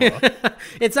cinema.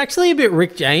 It's actually a bit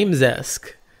Rick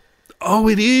James-esque. Oh,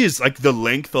 it is. Like the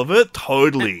length of it,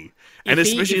 totally. And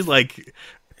especially like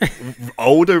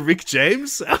older Rick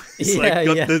James. It's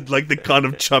the kind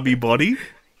of chubby body.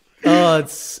 Oh,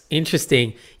 it's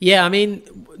interesting. Yeah, I mean,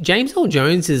 James Earl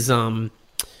Jones is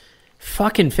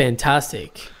fucking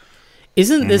fantastic.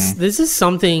 Isn't this is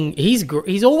something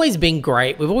he's always been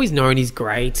great. We've always known he's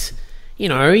great. You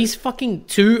know, he's fucking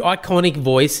 2 iconic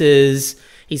voices.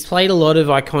 He's played a lot of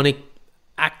iconic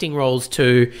acting roles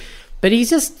too. But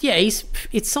he's just it's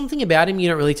something about him you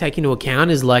don't really take into account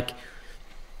is like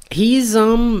he's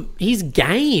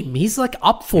game. He's like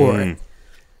up for it.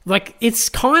 Like, it's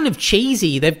kind of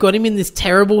cheesy. They've got him in this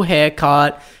terrible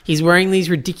haircut. He's wearing these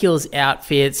ridiculous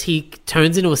outfits. He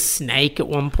turns into a snake at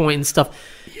one point and stuff.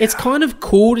 Yeah. It's kind of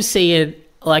cool to see an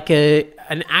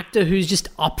actor who's just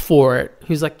up for it.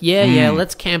 Who's like, yeah,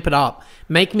 let's camp it up.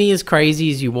 Make me as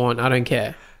crazy as you want. I don't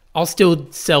care. I'll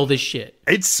still sell this shit.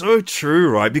 It's so true,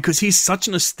 right? Because he's such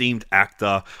an esteemed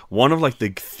actor, one of like the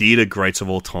theater greats of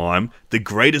all time, the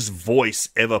greatest voice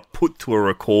ever put to a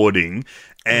recording,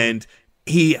 and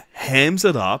he hams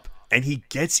it up and he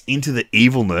gets into the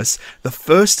evilness. The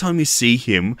first time you see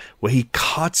him, where he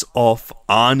cuts off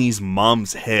Arnie's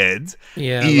mum's head,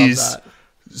 is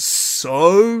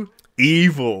so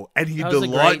evil, and he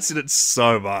delights in it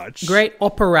so much. Great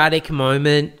operatic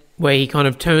moment where he kind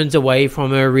of turns away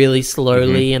from her really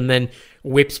slowly and then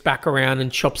whips back around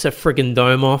and chops her friggin'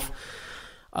 dome off.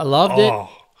 I loved it.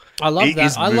 I love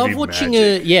that. I love watching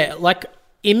like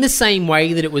in the same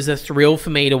way that it was a thrill for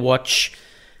me to watch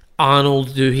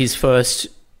Arnold do his first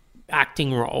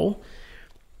acting role,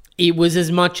 it was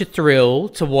as much a thrill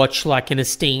to watch like an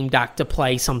esteemed actor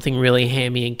play something really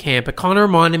hammy and camp. It kind of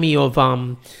reminded me of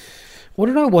what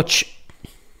did I watch?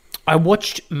 I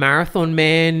watched Marathon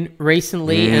Man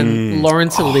recently, and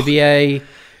Laurence Olivier.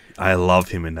 I love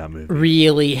him in that movie.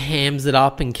 Really hams it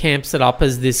up and camps it up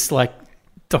as this like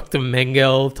Dr.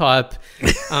 Mengele type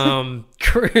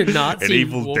Nazi, an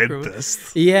evil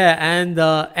dentist. Yeah,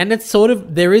 and it's sort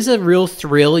of, there is a real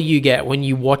thrill you get when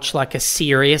you watch like a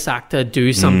serious actor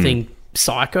do something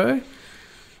psycho.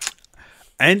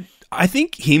 And I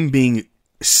think him being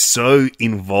so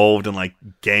involved and like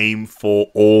game for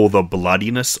all the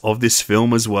bloodiness of this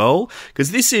film as well,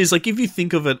 because this is like, if you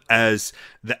think of it as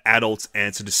the adult's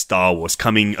answer to Star Wars,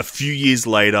 coming a few years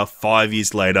later, 5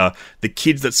 years later, the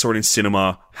kids that saw it in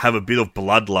cinema have a bit of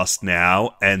bloodlust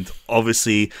now, and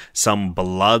obviously some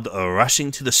blood rushing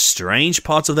to the strange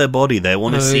parts of their body. They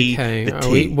want to see the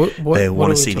T. They want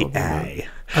to see the A.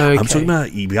 Okay. I'm talking about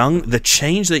the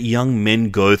change that young men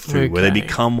go through, where they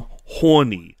become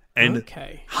horny and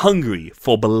hungry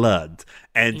for blood.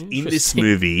 And in this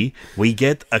movie, we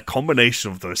get a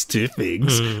combination of those two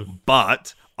things.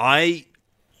 But I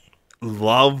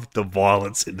love the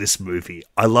violence in this movie.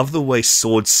 I love the way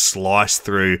swords slice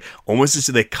through, almost as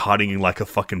if they're cutting like a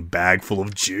fucking bag full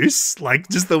of juice. Like,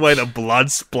 just the way the blood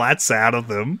splats out of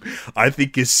them, I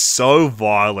think is so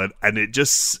violent. And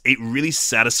it really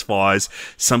satisfies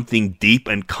something deep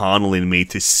and carnal in me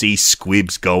to see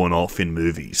squibs going off in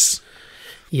movies.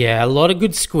 Yeah, a lot of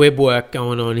good squib work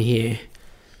going on here.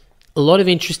 A lot of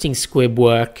interesting squib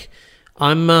work.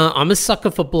 I'm a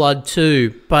sucker for blood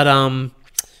too, but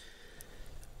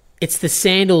it's the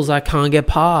sandals I can't get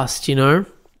past, you know?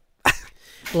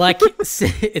 Like, it's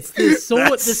the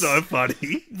sword. That's so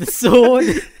funny. The sword.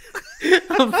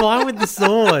 I'm fine with the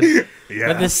sword. Yeah.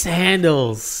 But the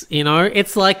sandals, you know?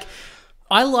 It's like,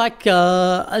 I like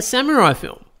a samurai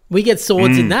film. We get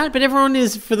swords in that, but everyone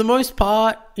is, for the most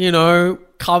part, you know,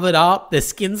 covered up. Their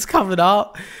skin's covered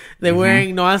up. They're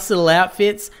wearing nice little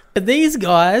outfits. But these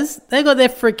guys, they got their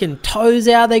freaking toes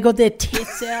out. They got their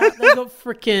tits out. They got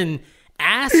freaking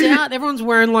ass out. Everyone's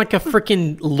wearing like a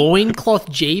freaking loincloth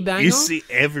G-banger. You see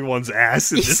everyone's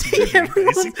ass in this movie,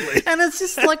 basically. And it's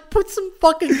just like, put some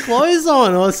fucking clothes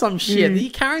on or some shit.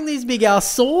 You're carrying these big ass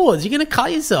swords. You're going to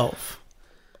cut yourself.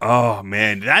 Oh,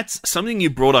 man, that's something you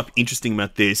brought up interesting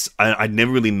about this. I'd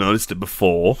never really noticed it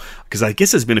before, because I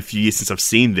guess it's been a few years since I've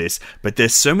seen this, but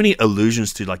there's so many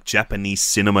allusions to, like, Japanese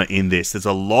cinema in this. There's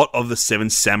a lot of the Seven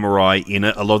Samurai in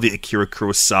it, a lot of the Akira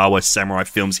Kurosawa samurai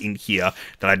films in here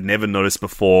that I'd never noticed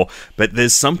before, but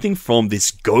there's something from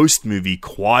this ghost movie,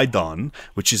 Kwaidan,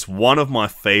 which is one of my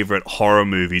favorite horror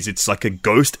movies. It's like a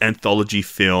ghost anthology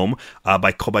film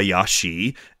by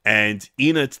Kobayashi, and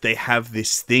in it, they have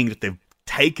this thing that they've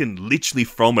taken literally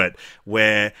from it,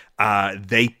 where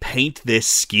they paint their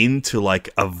skin to like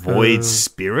avoid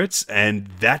spirits, and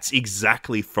that's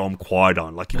exactly from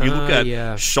Kwaidan. Like if you look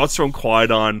at shots from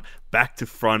Kwaidan back to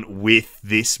front with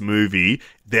this movie,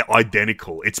 they're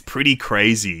identical. It's pretty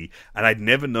crazy, and I'd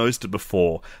never noticed it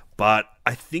before. But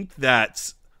I think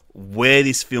that's where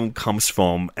this film comes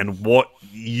from, and what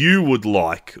you would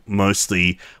like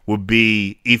mostly would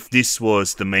be if this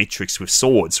was The Matrix with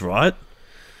swords, right?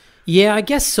 Yeah, I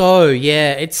guess so.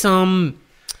 Yeah, it's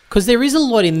because there is a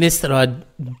lot in this that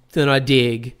I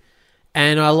dig,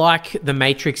 and I like The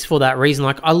Matrix for that reason.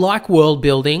 Like, I like world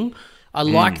building. I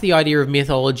like the idea of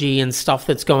mythology and stuff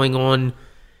that's going on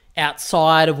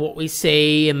outside of what we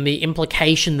see, and the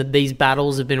implication that these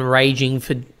battles have been raging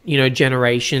for,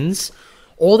 generations.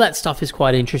 All that stuff is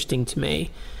quite interesting to me.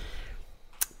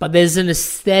 But there's an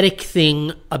aesthetic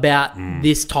thing about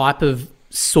this type of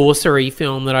sorcery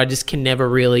film that I just can never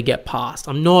really get past.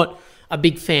 I'm not a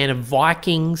big fan of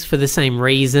Vikings for the same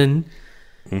reason.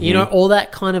 All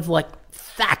that kind of like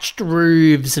thatched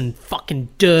roofs and fucking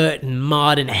dirt and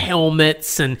mud and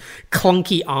helmets and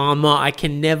clunky armor I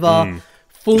can never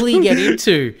fully get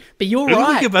into. But you're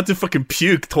right. I'm about to fucking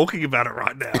puke talking about it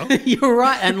right now. You're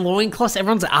right. And loincloths,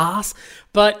 everyone's ass.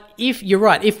 But if you're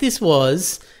right, if this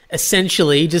was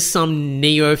essentially just some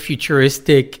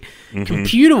neo-futuristic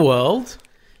computer world,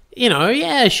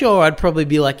 yeah, sure, I'd probably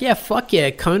be like, yeah, fuck yeah,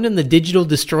 Conan the Digital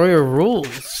Destroyer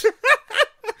rules.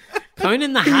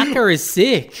 Conan the Hacker is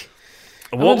sick.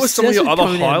 What were some of your other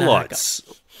highlights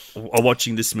of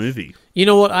watching this movie? You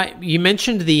know what? You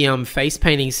mentioned the face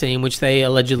painting scene, which they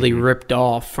allegedly ripped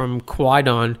off from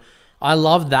Kwaidan. I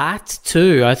love that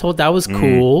too. I thought that was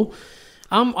cool.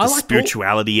 I liked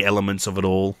spirituality elements of it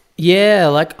all. Yeah,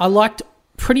 like I liked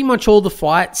pretty much all the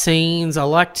fight scenes. I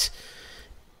liked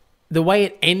the way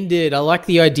it ended. I like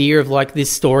the idea of like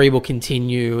this story will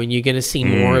continue and you're going to see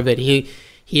more of it. He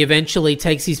eventually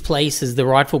takes his place as the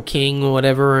rightful king or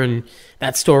whatever, and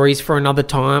that story's for another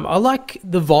time. I like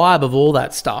the vibe of all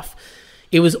that stuff.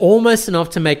 It was almost enough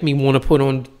to make me want to put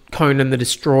on Conan the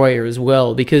Destroyer as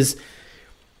well, because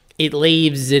it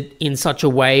leaves it in such a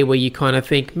way where you kind of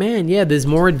think, man, yeah, there's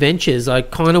more adventures. I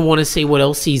kind of want to see what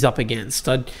else he's up against.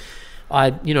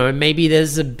 Maybe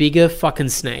there's a bigger fucking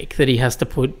snake that he has to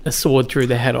put a sword through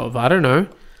the head of. I don't know.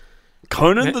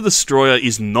 Conan the Destroyer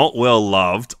is not well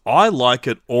loved. I like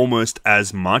it almost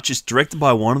as much. It's directed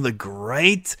by one of the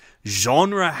great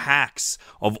genre hacks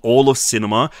of all of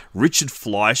cinema, Richard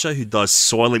Fleischer, who does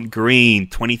Soylent Green,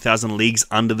 20,000 Leagues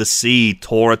Under the Sea,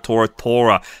 Tora, Tora,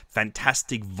 Tora,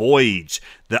 Fantastic Voyage,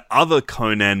 the other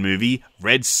Conan movie,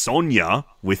 Red Sonja,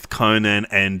 with Conan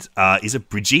and, is it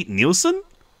Brigitte Nielsen?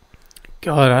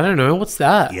 God, I don't know. What's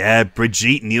that? Yeah,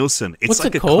 Brigitte Nielsen. It's What's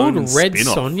like it a called? Conan Red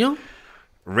spin-off. Sonja?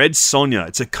 Red Sonja.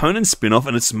 It's a Conan spin-off,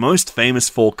 and it's most famous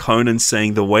for Conan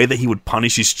saying the way that he would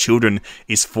punish his children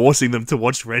is forcing them to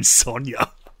watch Red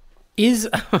Sonja. Is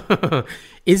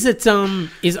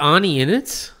Arnie in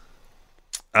it?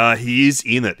 He is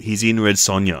in it. He's in Red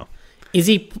Sonja. Is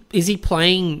he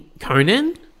playing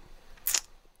Conan?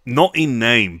 Not in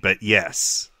name, but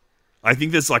yes. I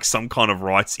think there's like some kind of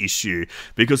rights issue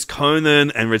because Conan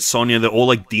and Red Sonja, they're all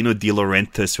like Dino De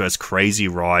Laurentiis, who has crazy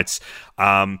rights.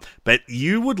 But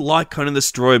you would like Conan the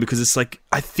Destroyer because it's like,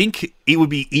 I think it would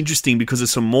be interesting because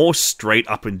it's a more straight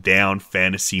up and down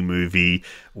fantasy movie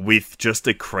with just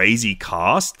a crazy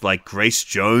cast. Like Grace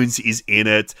Jones is in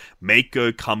it.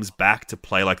 Mako comes back to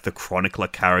play like the chronicler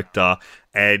character.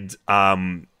 And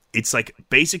it's like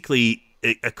basically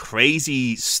a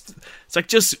crazy, it's like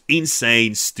just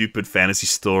insane, stupid fantasy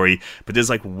story. But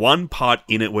there's like one part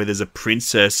in it where there's a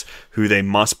princess who they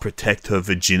must protect her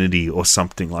virginity or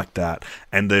something like that.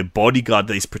 And the bodyguard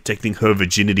that is protecting her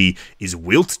virginity is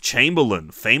Wilt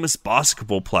Chamberlain, famous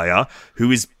basketball player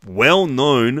who is well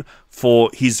known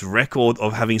for his record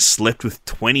of having slept with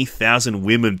 20,000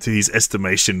 women to his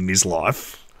estimation in his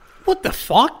life. What the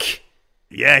fuck?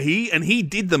 Yeah, he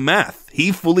did the math.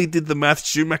 He fully did the math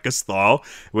Schumacher style,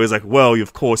 where it's like, well,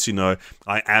 of course, I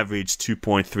averaged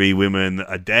 2.3 women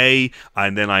a day,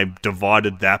 and then I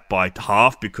divided that by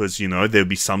half because, there'd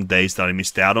be some days that I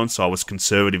missed out on, so I was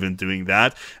conservative in doing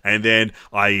that. And then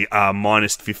I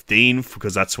minus 15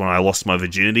 because that's when I lost my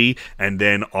virginity, and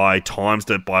then I times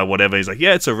it by whatever. He's like,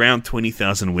 yeah, it's around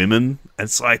 20,000 women. And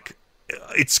it's like,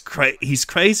 he's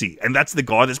crazy. And that's the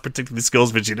guy that's protecting this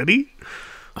girl's virginity?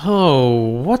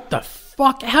 Oh, what the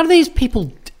fuck? How do these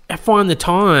people find the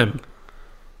time?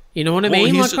 You know what I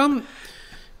mean?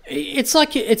 It's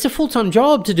like it's a full-time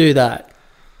job to do that.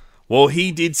 Well,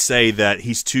 he did say that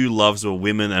his two loves were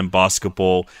women and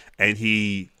basketball, and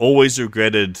he always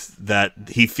regretted that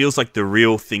he feels like the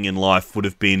real thing in life would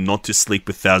have been not to sleep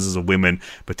with thousands of women,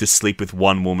 but to sleep with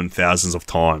one woman thousands of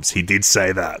times. He did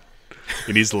say that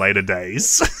in his later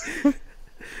days.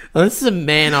 Well, this is a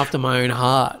man after my own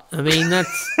heart. I mean,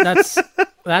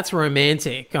 that's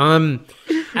romantic.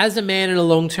 As a man in a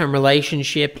long-term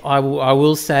relationship, I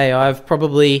will say I've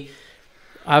probably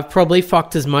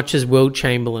fucked as much as Wilt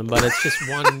Chamberlain, but it's just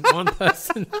one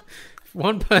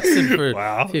person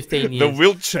for 15 years. The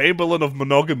Wilt Chamberlain of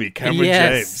monogamy, Cameron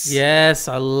James. Yes,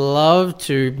 I love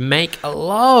to make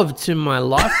love to my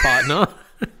life partner.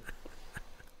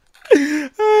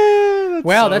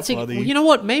 Wow, that's funny. You know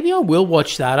what? Maybe I will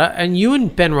watch that. And you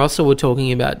and Ben Russell were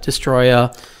talking about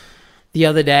Destroyer the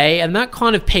other day, and that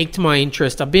kind of piqued my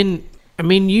interest.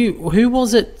 Who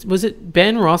was it? Was it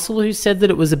Ben Russell who said that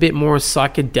it was a bit more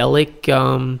psychedelic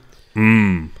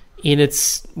in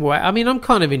its way? I mean, I'm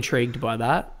kind of intrigued by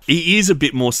that. It is a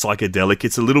bit more psychedelic.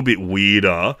 It's a little bit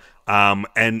weirder.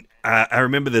 And I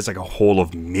remember there's like a Hall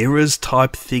of Mirrors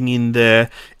type thing in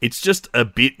there. It's just a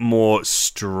bit more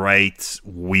straight,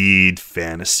 weird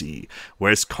fantasy.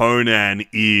 Whereas Conan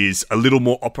is a little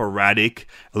more operatic,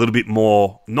 a little bit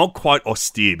more, not quite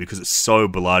austere because it's so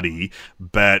bloody,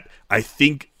 but I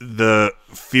think the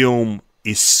film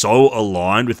is so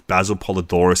aligned with Basil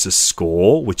Polidorus'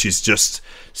 score, which is just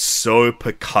so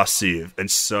percussive and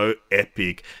so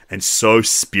epic and so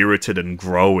spirited and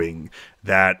growing,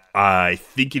 that I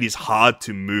think it is hard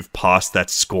to move past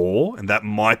that score, and that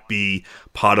might be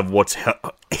part of what's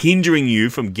hindering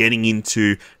you from getting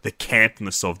into the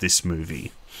campness of this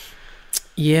movie.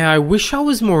 Yeah, I wish I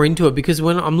was more into it, because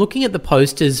when I'm looking at the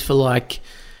posters for like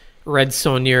Red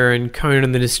Sonja and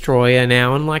Conan the Destroyer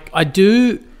now, and like I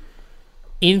do,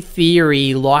 in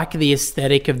theory, like the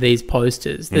aesthetic of these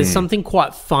posters. There's something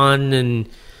quite fun and,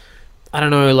 I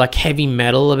don't know, like heavy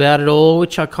metal about it all,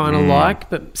 which I kind of like.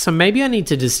 But so maybe I need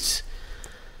to just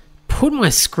put my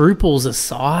scruples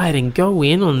aside and go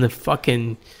in on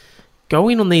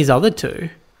these other two.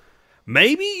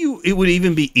 Maybe it would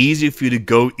even be easier for you to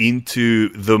go into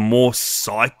the more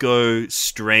psycho,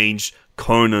 strange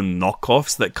Conan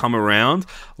knockoffs that come around.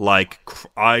 Like,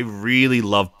 I really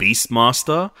love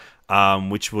Beastmaster,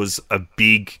 which was a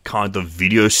big kind of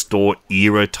video store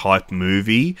era type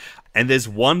movie. And there's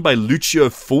one by Lucio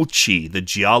Fulci, the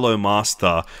Giallo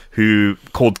master,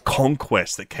 called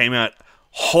Conquest, that came out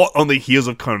hot on the heels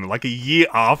of Conan, like a year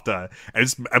after. And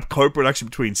it's a co-production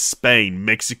between Spain,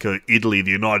 Mexico, Italy,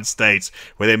 the United States,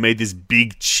 where they made this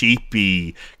big,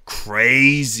 cheapy,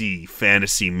 crazy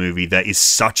fantasy movie that is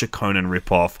such a Conan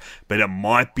ripoff, but it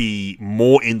might be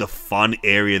more in the fun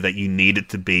area that you need it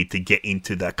to be to get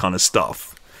into that kind of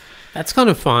stuff. That's kind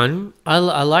of fun. I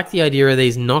like the idea of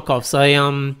these knockoffs. I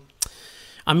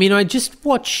just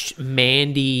watched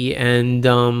Mandy, and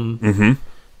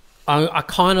I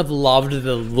kind of loved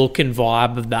the look and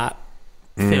vibe of that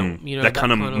film. You know, that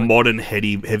kind of modern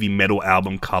heavy metal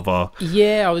album cover.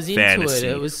 Yeah, I was fantasy.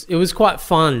 into it. It was quite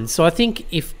fun. So I think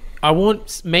if I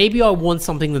want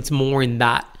something that's more in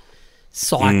that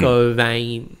psycho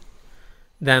vein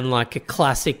than like a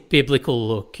classic biblical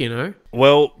look, you know?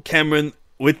 Well, Cameron,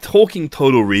 we're talking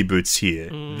total reboots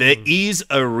here. There is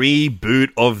a reboot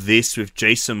of this with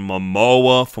Jason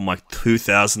Momoa from like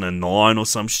 2009 or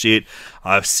some shit.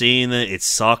 I've seen it. It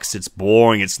sucks. It's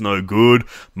boring. It's no good.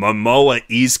 Momoa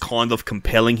is kind of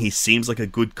compelling. He seems like a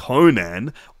good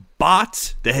Conan.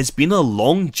 But there has been a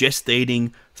long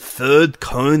gestating third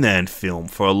Conan film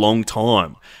for a long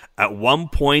time. At one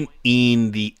point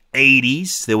in the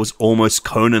 80s, there was almost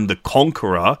Conan the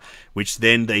Conqueror, which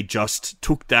then they just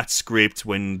took that script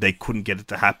when they couldn't get it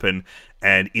to happen,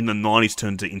 and in the 90s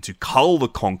turned it into Kull the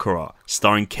Conqueror,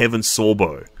 starring Kevin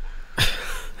Sorbo.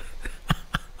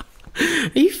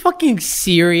 Are you fucking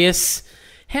serious?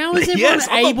 How is everyone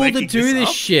able to do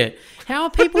this shit? How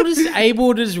are people just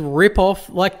able to just rip off,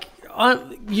 like,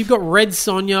 you've got Red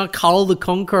Sonja, Kull the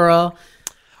Conqueror.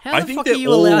 How the fuck are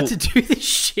you allowed to do this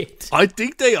shit? I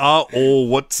think they are all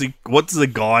what's the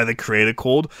guy, the creator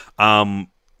called?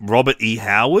 Robert E.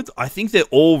 Howard. I think they're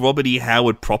all Robert E.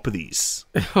 Howard properties.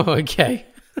 Oh, okay.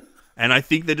 And I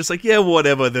think they're just like, yeah,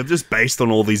 whatever. They're just based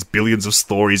on all these billions of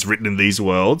stories written in these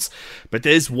worlds. But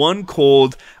there's one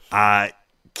called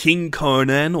King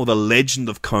Conan, or The Legend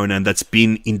of Conan, that's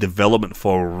been in development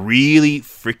for a really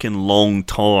freaking long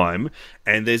time.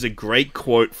 And there's a great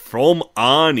quote from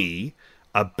Arnie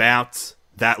about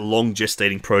that long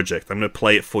gestating project. I'm going to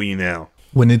play it for you now.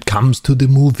 When it comes to the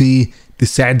movie, the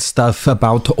sad stuff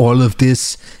about all of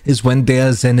this is when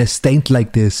there's an estate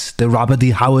like this, the Robert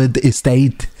E. Howard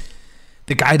estate.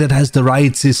 The guy that has the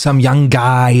rights is some young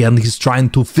guy, and he's trying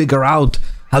to figure out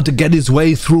how to get his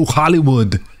way through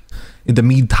Hollywood. In the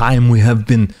meantime, we have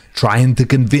been trying to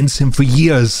convince him for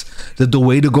years that the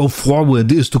way to go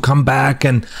forward is to come back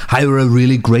and hire a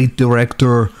really great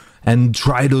director and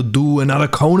try to do another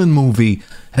Conan movie.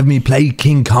 Have me play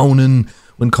King Conan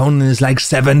when Conan is like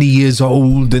 70 years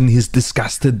old and he's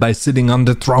disgusted by sitting on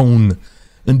the throne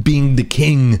and being the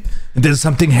king. And then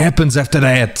something happens after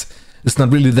that. It's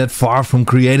not really that far from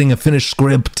creating a finished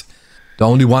script. The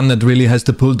only one that really has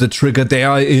to pull the trigger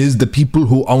there is the people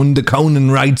who own the Conan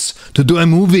rights to do a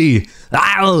movie.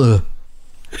 Ow!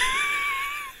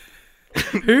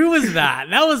 Who was that?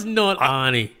 That was not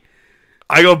Arnie.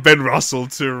 I got Ben Russell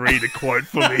to read a quote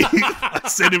for me. I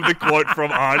sent him the quote from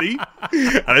Arnie,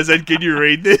 and I said, "Can you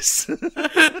read this?"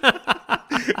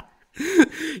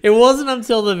 It wasn't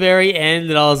until the very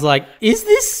end that I was like, "Is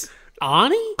this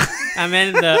Arnie?" And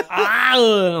then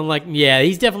I'm like, "Yeah,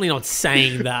 he's definitely not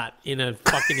saying that in a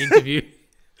fucking interview."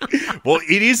 Well,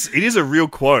 it is a real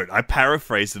quote. I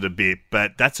paraphrased it a bit,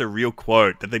 but that's a real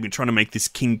quote that they've been trying to make this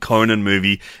King Conan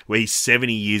movie where he's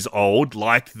 70 years old,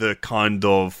 like the kind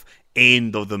of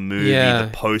end of the movie, the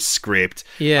postscript,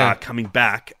 coming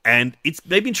back. And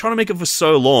they've been trying to make it for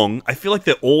so long. I feel like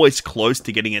they're always close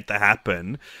to getting it to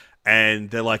happen. And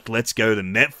they're like, let's go to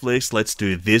Netflix, let's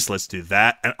do this, let's do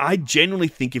that. And I genuinely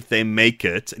think if they make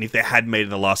it, and if they had made it in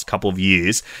the last couple of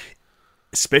years,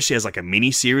 especially as like a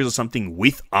mini-series or something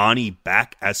with Arnie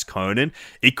back as Conan,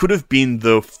 it could have been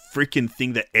the freaking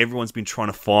thing that everyone's been trying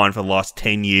to find for the last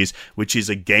 10 years, which is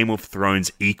a Game of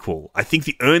Thrones equal. I think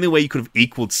the only way you could have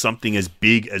equaled something as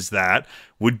big as that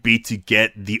would be to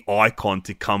get the icon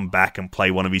to come back and play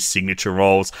one of his signature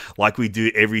roles like we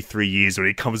do every 3 years when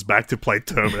he comes back to play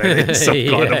Terminator in some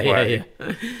kind of way.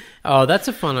 Yeah. Oh, that's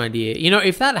a fun idea. You know,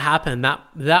 if that happened,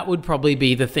 that would probably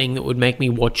be the thing that would make me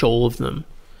watch all of them.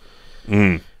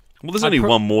 Well, there's only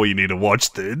one more you need to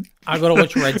watch, dude. I gotta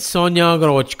watch Red Sonja. I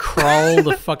gotta watch Kroll,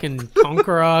 the fucking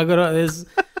Conqueror. And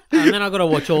then I gotta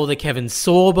watch all the Kevin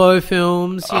Sorbo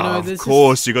films. You know, of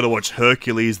course, you gotta watch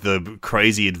Hercules: The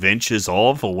Crazy Adventures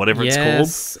of, or whatever it's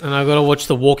called. And I gotta watch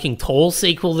the Walking Tall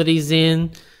sequel that he's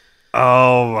in.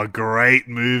 Oh, a great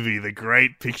movie! The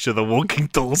great picture, the Walking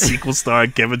Tall sequel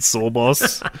starring Kevin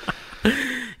Sorbos.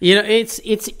 You know, it's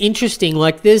interesting.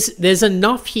 Like, there's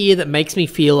enough here that makes me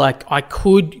feel like I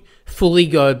could fully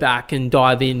go back and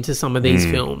dive into some of these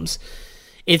films.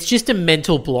 It's just a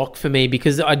mental block for me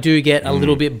because I do get a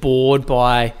little bit bored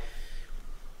by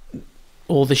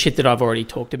all the shit that I've already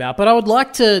talked about. But I would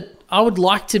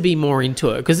like to be more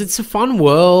into it because it's a fun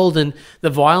world and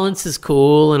the violence is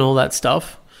cool and all that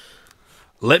stuff.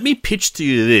 Let me pitch to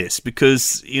you this,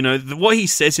 because, you know, what he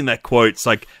says in that quote, it's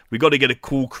like, we got to get a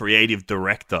cool creative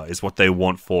director is what they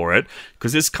want for it,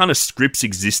 because there's kind of scripts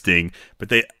existing,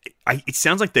 but it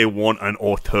sounds like they want an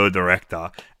auteur director,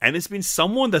 and there's been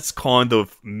someone that's kind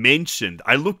of mentioned.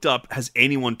 I looked up, has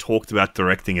anyone talked about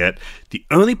directing it? The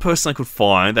only person I could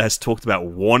find that has talked about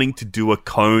wanting to do a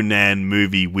Conan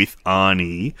movie with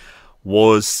Arnie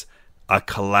was a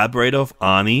collaborator of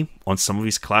Arnie on some of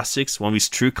his classics, one of his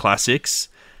true classics,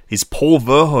 is Paul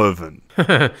Verhoeven.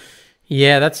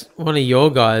 Yeah, that's one of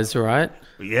your guys, right?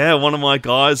 Yeah, one of my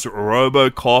guys,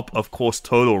 RoboCop, of course,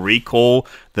 Total Recall,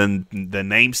 the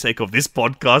namesake of this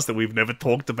podcast that we've never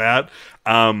talked about.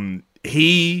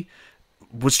 He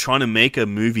was trying to make a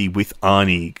movie with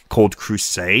Arnie called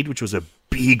Crusade, which was a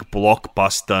big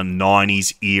blockbuster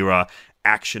 90s era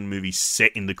action movie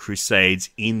set in the Crusades,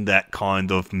 in that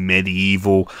kind of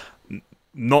medieval,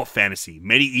 not fantasy,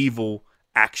 medieval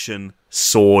action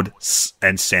sword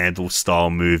and sandal style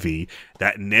movie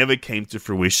that never came to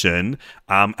fruition.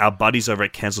 Our buddies over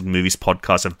at Cancelled Movies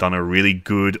Podcast have done a really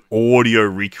good audio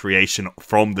recreation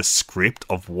from the script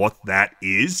of what that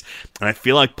is, and I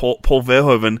feel like Paul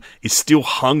Verhoeven is still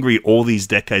hungry all these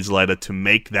decades later to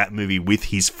make that movie with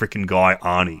his freaking guy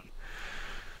Arnie.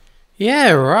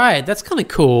 Yeah, right. That's kind of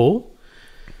cool.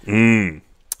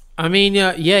 I mean,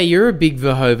 yeah, you're a big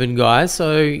Verhoeven guy,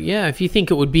 so yeah, if you think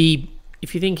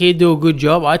he'd do a good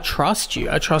job, I trust you.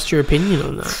 I trust your opinion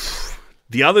on that.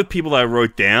 The other people that I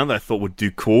wrote down that I thought would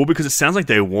do cool, because it sounds like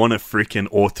they want a freaking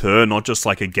auteur, not just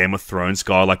like a Game of Thrones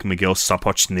guy like Miguel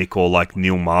Sapochnik or like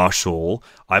Neil Marshall.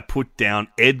 I put down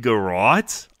Edgar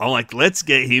Wright. I'm like, let's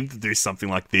get him to do something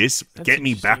like this. Get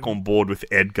me back on board with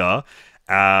Edgar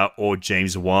or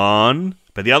James Wan.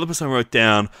 But the other person I wrote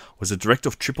down was the director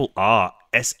of Triple R,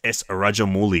 S.S.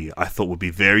 Rajamouli. I thought would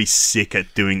be very sick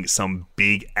at doing some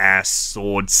big-ass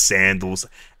sword sandals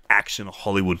action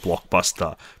Hollywood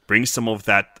blockbuster. Bring some of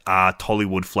that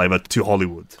Tollywood flavor to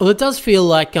Hollywood. Well, it does feel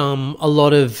like a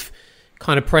lot of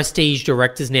kind of prestige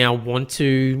directors now want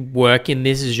to work in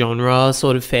this genre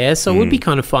sort of fare, so it would be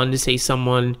kind of fun to see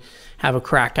someone have a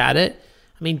crack at it.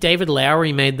 I mean, David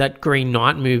Lowery made that Green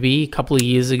Knight movie a couple of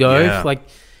years ago. Yeah. Like,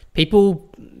 people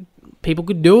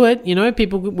could do it, you know.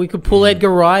 We could pull Edgar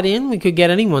Wright in. We could get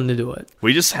anyone to do it.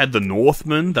 We just had The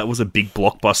Northman. That was a big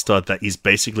blockbuster that is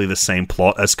basically the same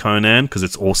plot as Conan because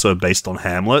it's also based on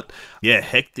Hamlet. Yeah,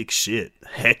 hectic shit.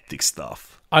 Hectic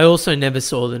stuff. I also never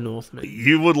saw The Northman.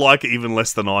 You would like it even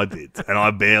less than I did, and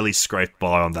I barely scraped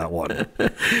by on that one.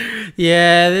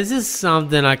 Yeah, this is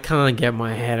something I can't get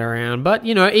my head around. But,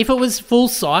 you know, if it was full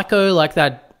psycho like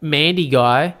that Mandy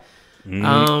guy...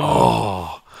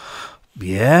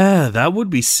 Yeah, that would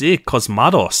be sick.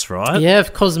 Cosmatos, right? Yeah,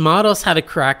 if Cosmatos had a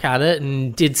crack at it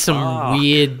and did some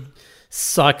weird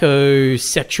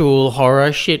psychosexual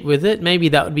horror shit with it, maybe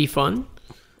that would be fun.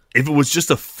 If it was just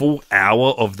a full hour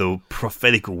of the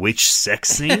prophetic witch sex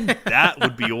scene, that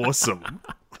would be awesome.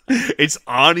 It's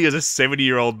Arnie as a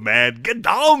 70-year-old man. Get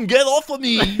down, get off of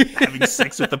me. Having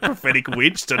sex with the prophetic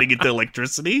witch, turning into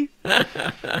electricity.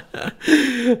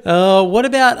 What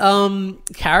about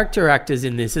character actors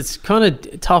in this? It's kind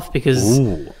of tough because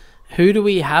who do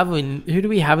we have in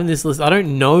this list? I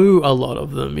don't know a lot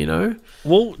of them, you know.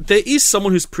 Well, there is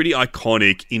someone who's pretty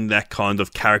iconic in that kind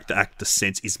of character actor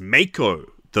sense. Is Mako,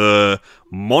 the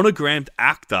monogrammed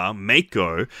actor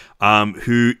Mako,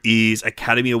 who is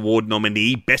Academy Award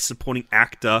nominee, Best Supporting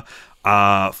Actor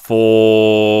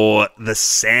for The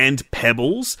Sand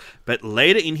Pebbles, but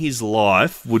later in his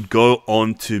life would go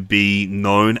on to be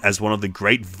known as one of the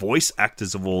great voice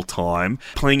actors of all time,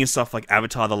 playing in stuff like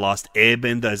Avatar The Last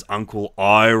Airbender as Uncle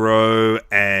Iroh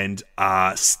and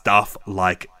stuff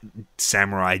like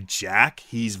Samurai Jack.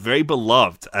 He's very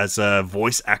beloved as a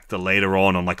voice actor later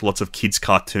on like lots of kids'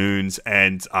 cartoons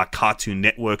and Cartoon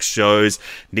Network shows,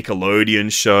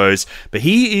 Nickelodeon shows, but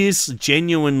he is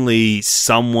genuinely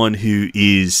someone who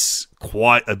is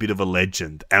quite a bit of a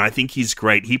legend, and I think he's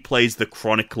great. He plays the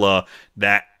chronicler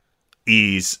that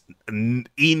is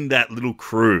in that little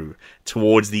crew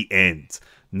towards the end,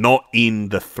 not in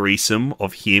the threesome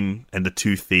of him and the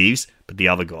two thieves, but the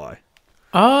other guy.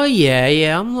 Oh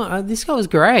yeah. This guy was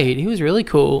great. He was really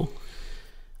cool.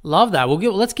 Love that.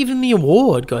 Let's give him the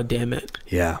award. God damn it.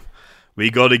 Yeah,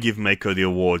 we got to give Mako the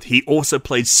award. He also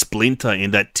played Splinter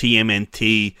in that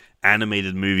TMNT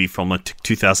animated movie from like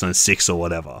 2006 or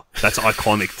whatever. That's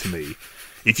iconic to me.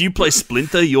 If you play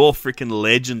Splinter, you're a freaking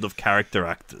legend of character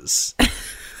actors.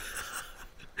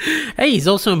 Hey, he's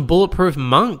also in Bulletproof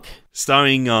Monk,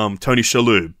 starring Tony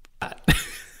Shalhoub.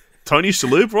 Tony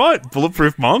Shalhoub, right?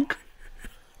 Bulletproof Monk.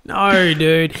 No,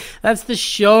 dude, that's the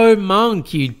show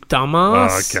Monk, you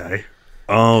dumbass. Okay.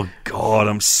 Oh god,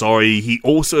 I'm sorry. He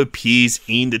also appears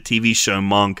in the TV show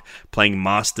Monk, playing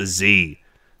Master Z.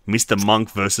 Mr.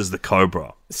 Monk versus the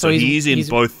Cobra. So he's in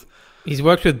both. He's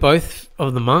worked with both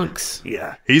of the monks.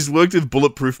 Yeah. He's worked with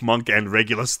Bulletproof Monk and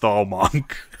regular style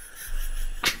Monk.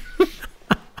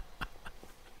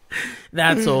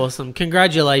 That's awesome.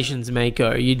 Congratulations,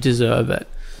 Mako. You deserve it.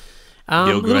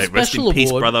 You're great. Rest in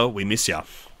peace, brother. We miss ya.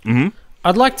 Mm-hmm.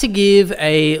 I'd like to give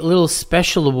a little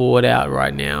special award out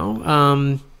right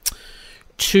now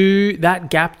to that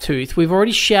gap tooth. We've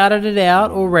already shouted it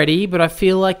out already, but I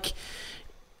feel like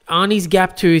Arnie's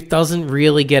gap tooth doesn't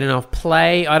really get enough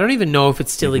play. I don't even know if it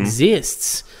still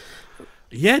exists.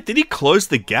 Yeah, did he close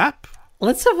the gap?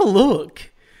 Let's have a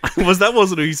look. Wasn't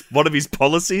one of his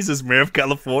policies as mayor of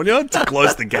California to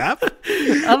close the gap?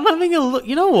 I'm having a look.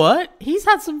 You know what? He's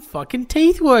had some fucking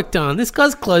teeth work done. This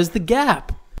guy's closed the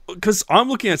gap. Because I'm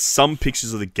looking at some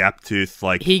pictures of the gap tooth,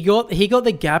 like he got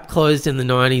the gap closed in the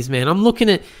 90s, man. I'm looking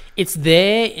at it's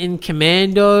there in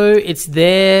Commando, it's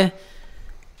there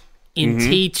in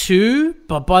T2,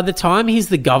 but by the time he's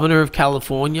the governor of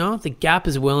California, the gap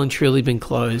has well and truly been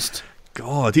closed.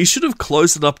 God, he should have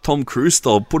closed it up Tom Cruise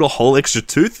style, put a whole extra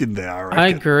tooth in there, I reckon.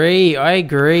 I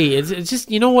agree. It's just,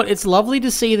 you know what? It's lovely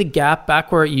to see the gap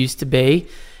back where it used to be.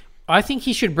 I think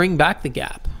he should bring back the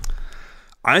gap.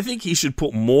 I think he should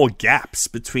put more gaps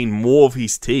between more of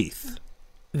his teeth.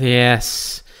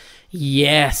 Yes.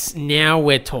 Now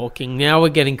we're talking. Now we're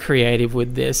getting creative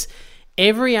with this.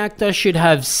 Every actor should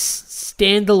have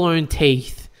standalone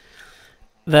teeth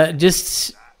that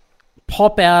just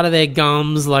pop out of their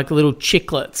gums like little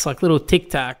chiclets, like little Tic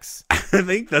Tacs. I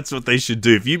think that's what they should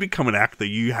do. If you become an actor,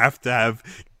 you have to have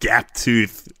gap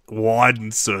tooth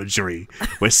widen surgery,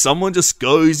 where someone just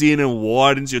goes in and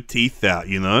widens your teeth out,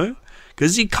 you know?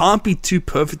 Because you can't be too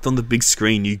perfect on the big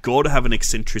screen. You got to have an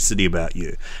eccentricity about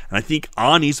you. And I think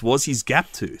Arnie's was his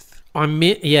gap tooth.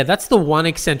 Yeah, that's the one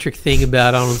eccentric thing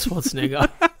about Arnold Schwarzenegger.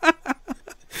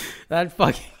 That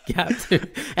fucking gap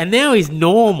tooth. And now he's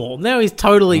normal. Now he's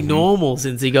totally normal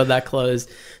since he got that closed.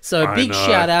 So big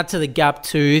shout out to the gap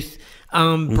tooth.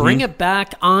 Bring it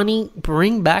back, Arnie.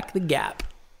 Bring back the gap.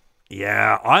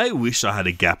 Yeah, I wish I had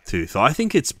a gap tooth. I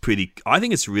think it's really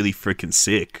freaking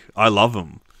sick. I love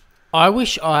them. I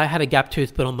wish I had a gap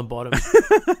tooth, but on the bottom.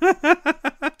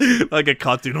 Like a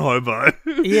cartoon hobo.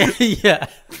 Yeah.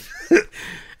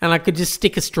 And I could just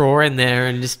stick a straw in there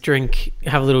and just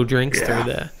have little drinks through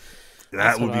there.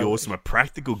 That would be awesome. A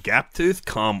practical gap tooth?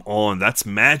 Come on. That's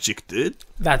magic, dude.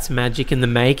 That's magic in the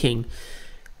making.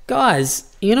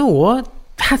 Guys, you know what?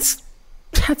 That's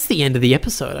the end of the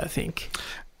episode, I think.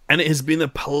 And it has been a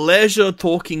pleasure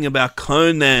talking about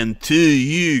Conan to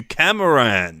you,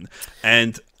 Cameron.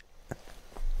 And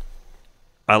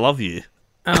I love you.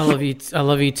 I love you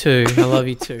too. I love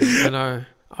you too. I know.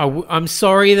 I'm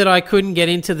sorry that I couldn't get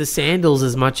into the sandals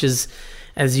as much as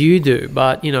you do,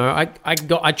 but you know,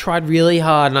 I tried really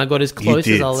hard and I got as close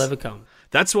as I'll ever come.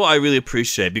 That's what I really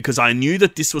appreciate, because I knew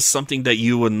that this was something that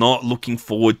you were not looking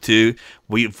forward to.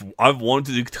 I've wanted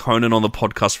to do Conan on the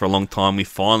podcast for a long time. We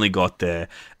finally got there,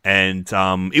 and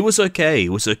it was okay. It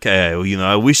was okay. You know,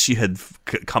 I wish you had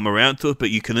come around to it, but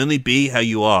you can only be how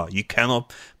you are. You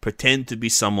cannot pretend to be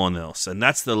someone else, and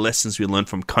that's the lessons we learned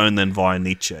from Conan via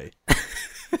Nietzsche.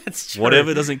 That's true.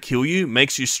 Whatever doesn't kill you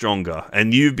makes you stronger,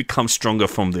 and you've become stronger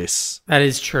from this. That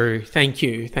is true. Thank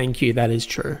you. That is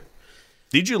true.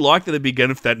 Did you like that it began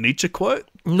with that Nietzsche quote?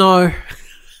 No.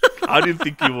 I didn't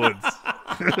think you would.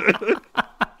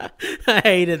 I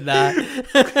hated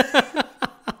that.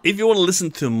 If you want to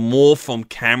listen to more from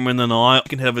Cameron and I, you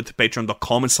can head over to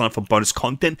patreon.com and sign up for bonus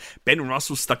content. Ben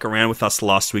Russell stuck around with us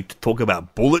last week to talk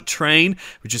about Bullet Train,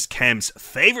 which is Cam's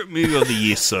favourite movie of the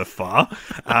year so far.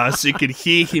 So you can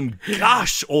hear him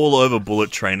gush all over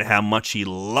Bullet Train, how much he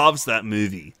loves that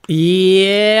movie.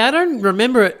 Yeah, I don't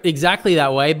remember it exactly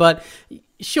that way, but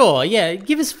sure, yeah.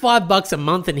 Give us $5 a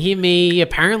month and hear me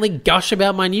apparently gush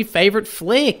about my new favourite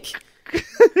flick.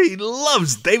 He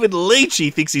loves David Leitch.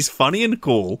 He thinks he's funny and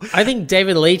cool. I think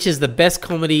David Leitch is the best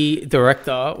comedy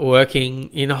director working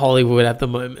in Hollywood at the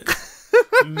moment.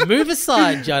 Move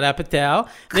aside, Judd Apatow.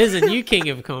 There's a new king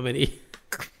of comedy.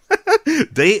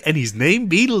 And his name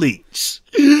be Leitch.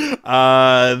 What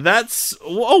are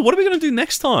we going to do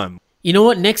next time? You know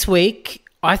what? Next week,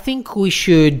 I think we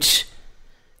should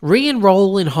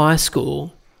re-enroll in high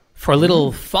school for a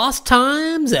little Fast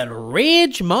Times at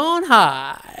Ridgemont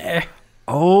High.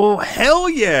 Oh, hell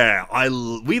yeah.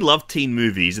 We love teen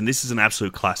movies, and this is an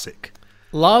absolute classic.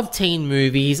 Love teen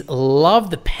movies.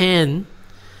 Love the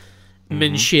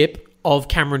penmanship of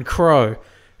Cameron Crowe,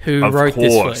 who wrote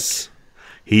this flick.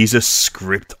 He's a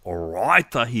script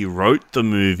writer. He wrote the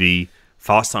movie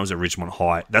Fast Times at Ridgemont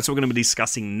High. That's what we're going to be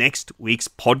discussing next week's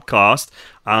podcast.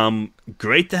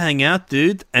 Great to hang out,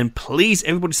 dude. And please,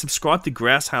 everybody subscribe to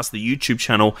Grouse House, the YouTube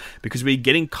channel, because we're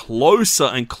getting closer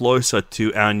and closer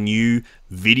to our new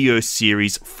video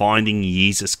series, Finding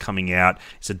Yeezus, coming out.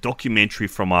 It's a documentary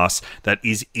from us that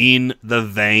is in the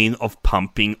vein of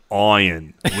Pumping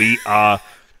Iron. We are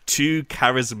two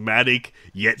charismatic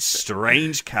yet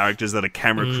strange characters that a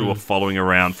camera crew are following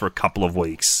around for a couple of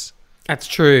weeks. That's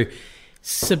true.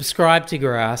 Subscribe to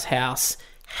Grouse House.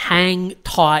 Hang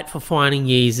tight for Finding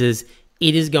Yeezus.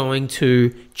 It is going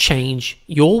to change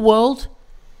your world,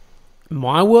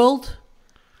 my world,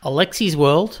 Alexi's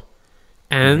world,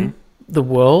 and the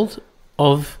world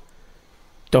of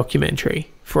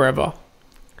documentary forever.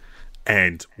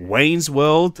 And Wayne's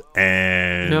World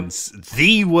and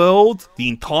the world, the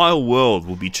entire world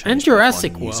will be changed. And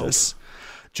Jurassic World.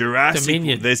 Jurassic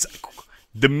Dominion.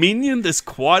 Dominion, there's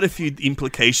quite a few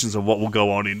implications of what will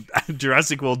go on in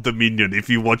Jurassic World Dominion if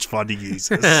you watch Finding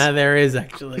Yeezus. There is,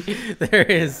 actually. There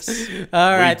is.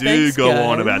 All right, we do thanks, go guys.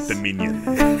 on about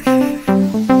Dominion.